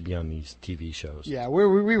likes to be on these TV shows. Yeah, we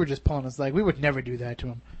were just pulling his leg. We would never do that to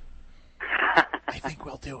him. I think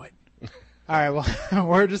we'll do it. All right, well,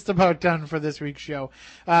 we're just about done for this week's show.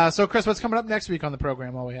 So, Chris, what's coming up next week on the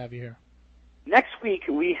program while we have you here? Next week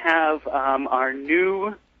we have our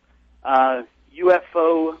new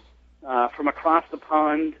UFO from across the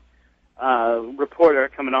pond reporter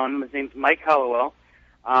coming on. His name's Mike Hollowell.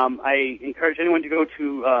 I encourage anyone to go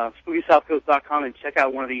to SpookySouthCoast.com and check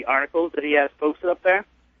out one of the articles that he has posted up there.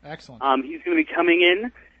 Excellent. He's going to be coming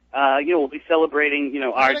in. We'll be celebrating,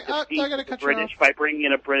 our defeat of the British by bringing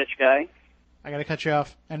in a British guy. I got to cut you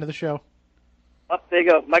off. End of the show. Oh, there you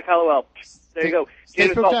go. Mike Hollowell. There you go. Stay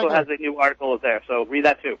Janus also spectacular. has a new article there, so read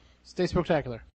that too. Stay spectacular.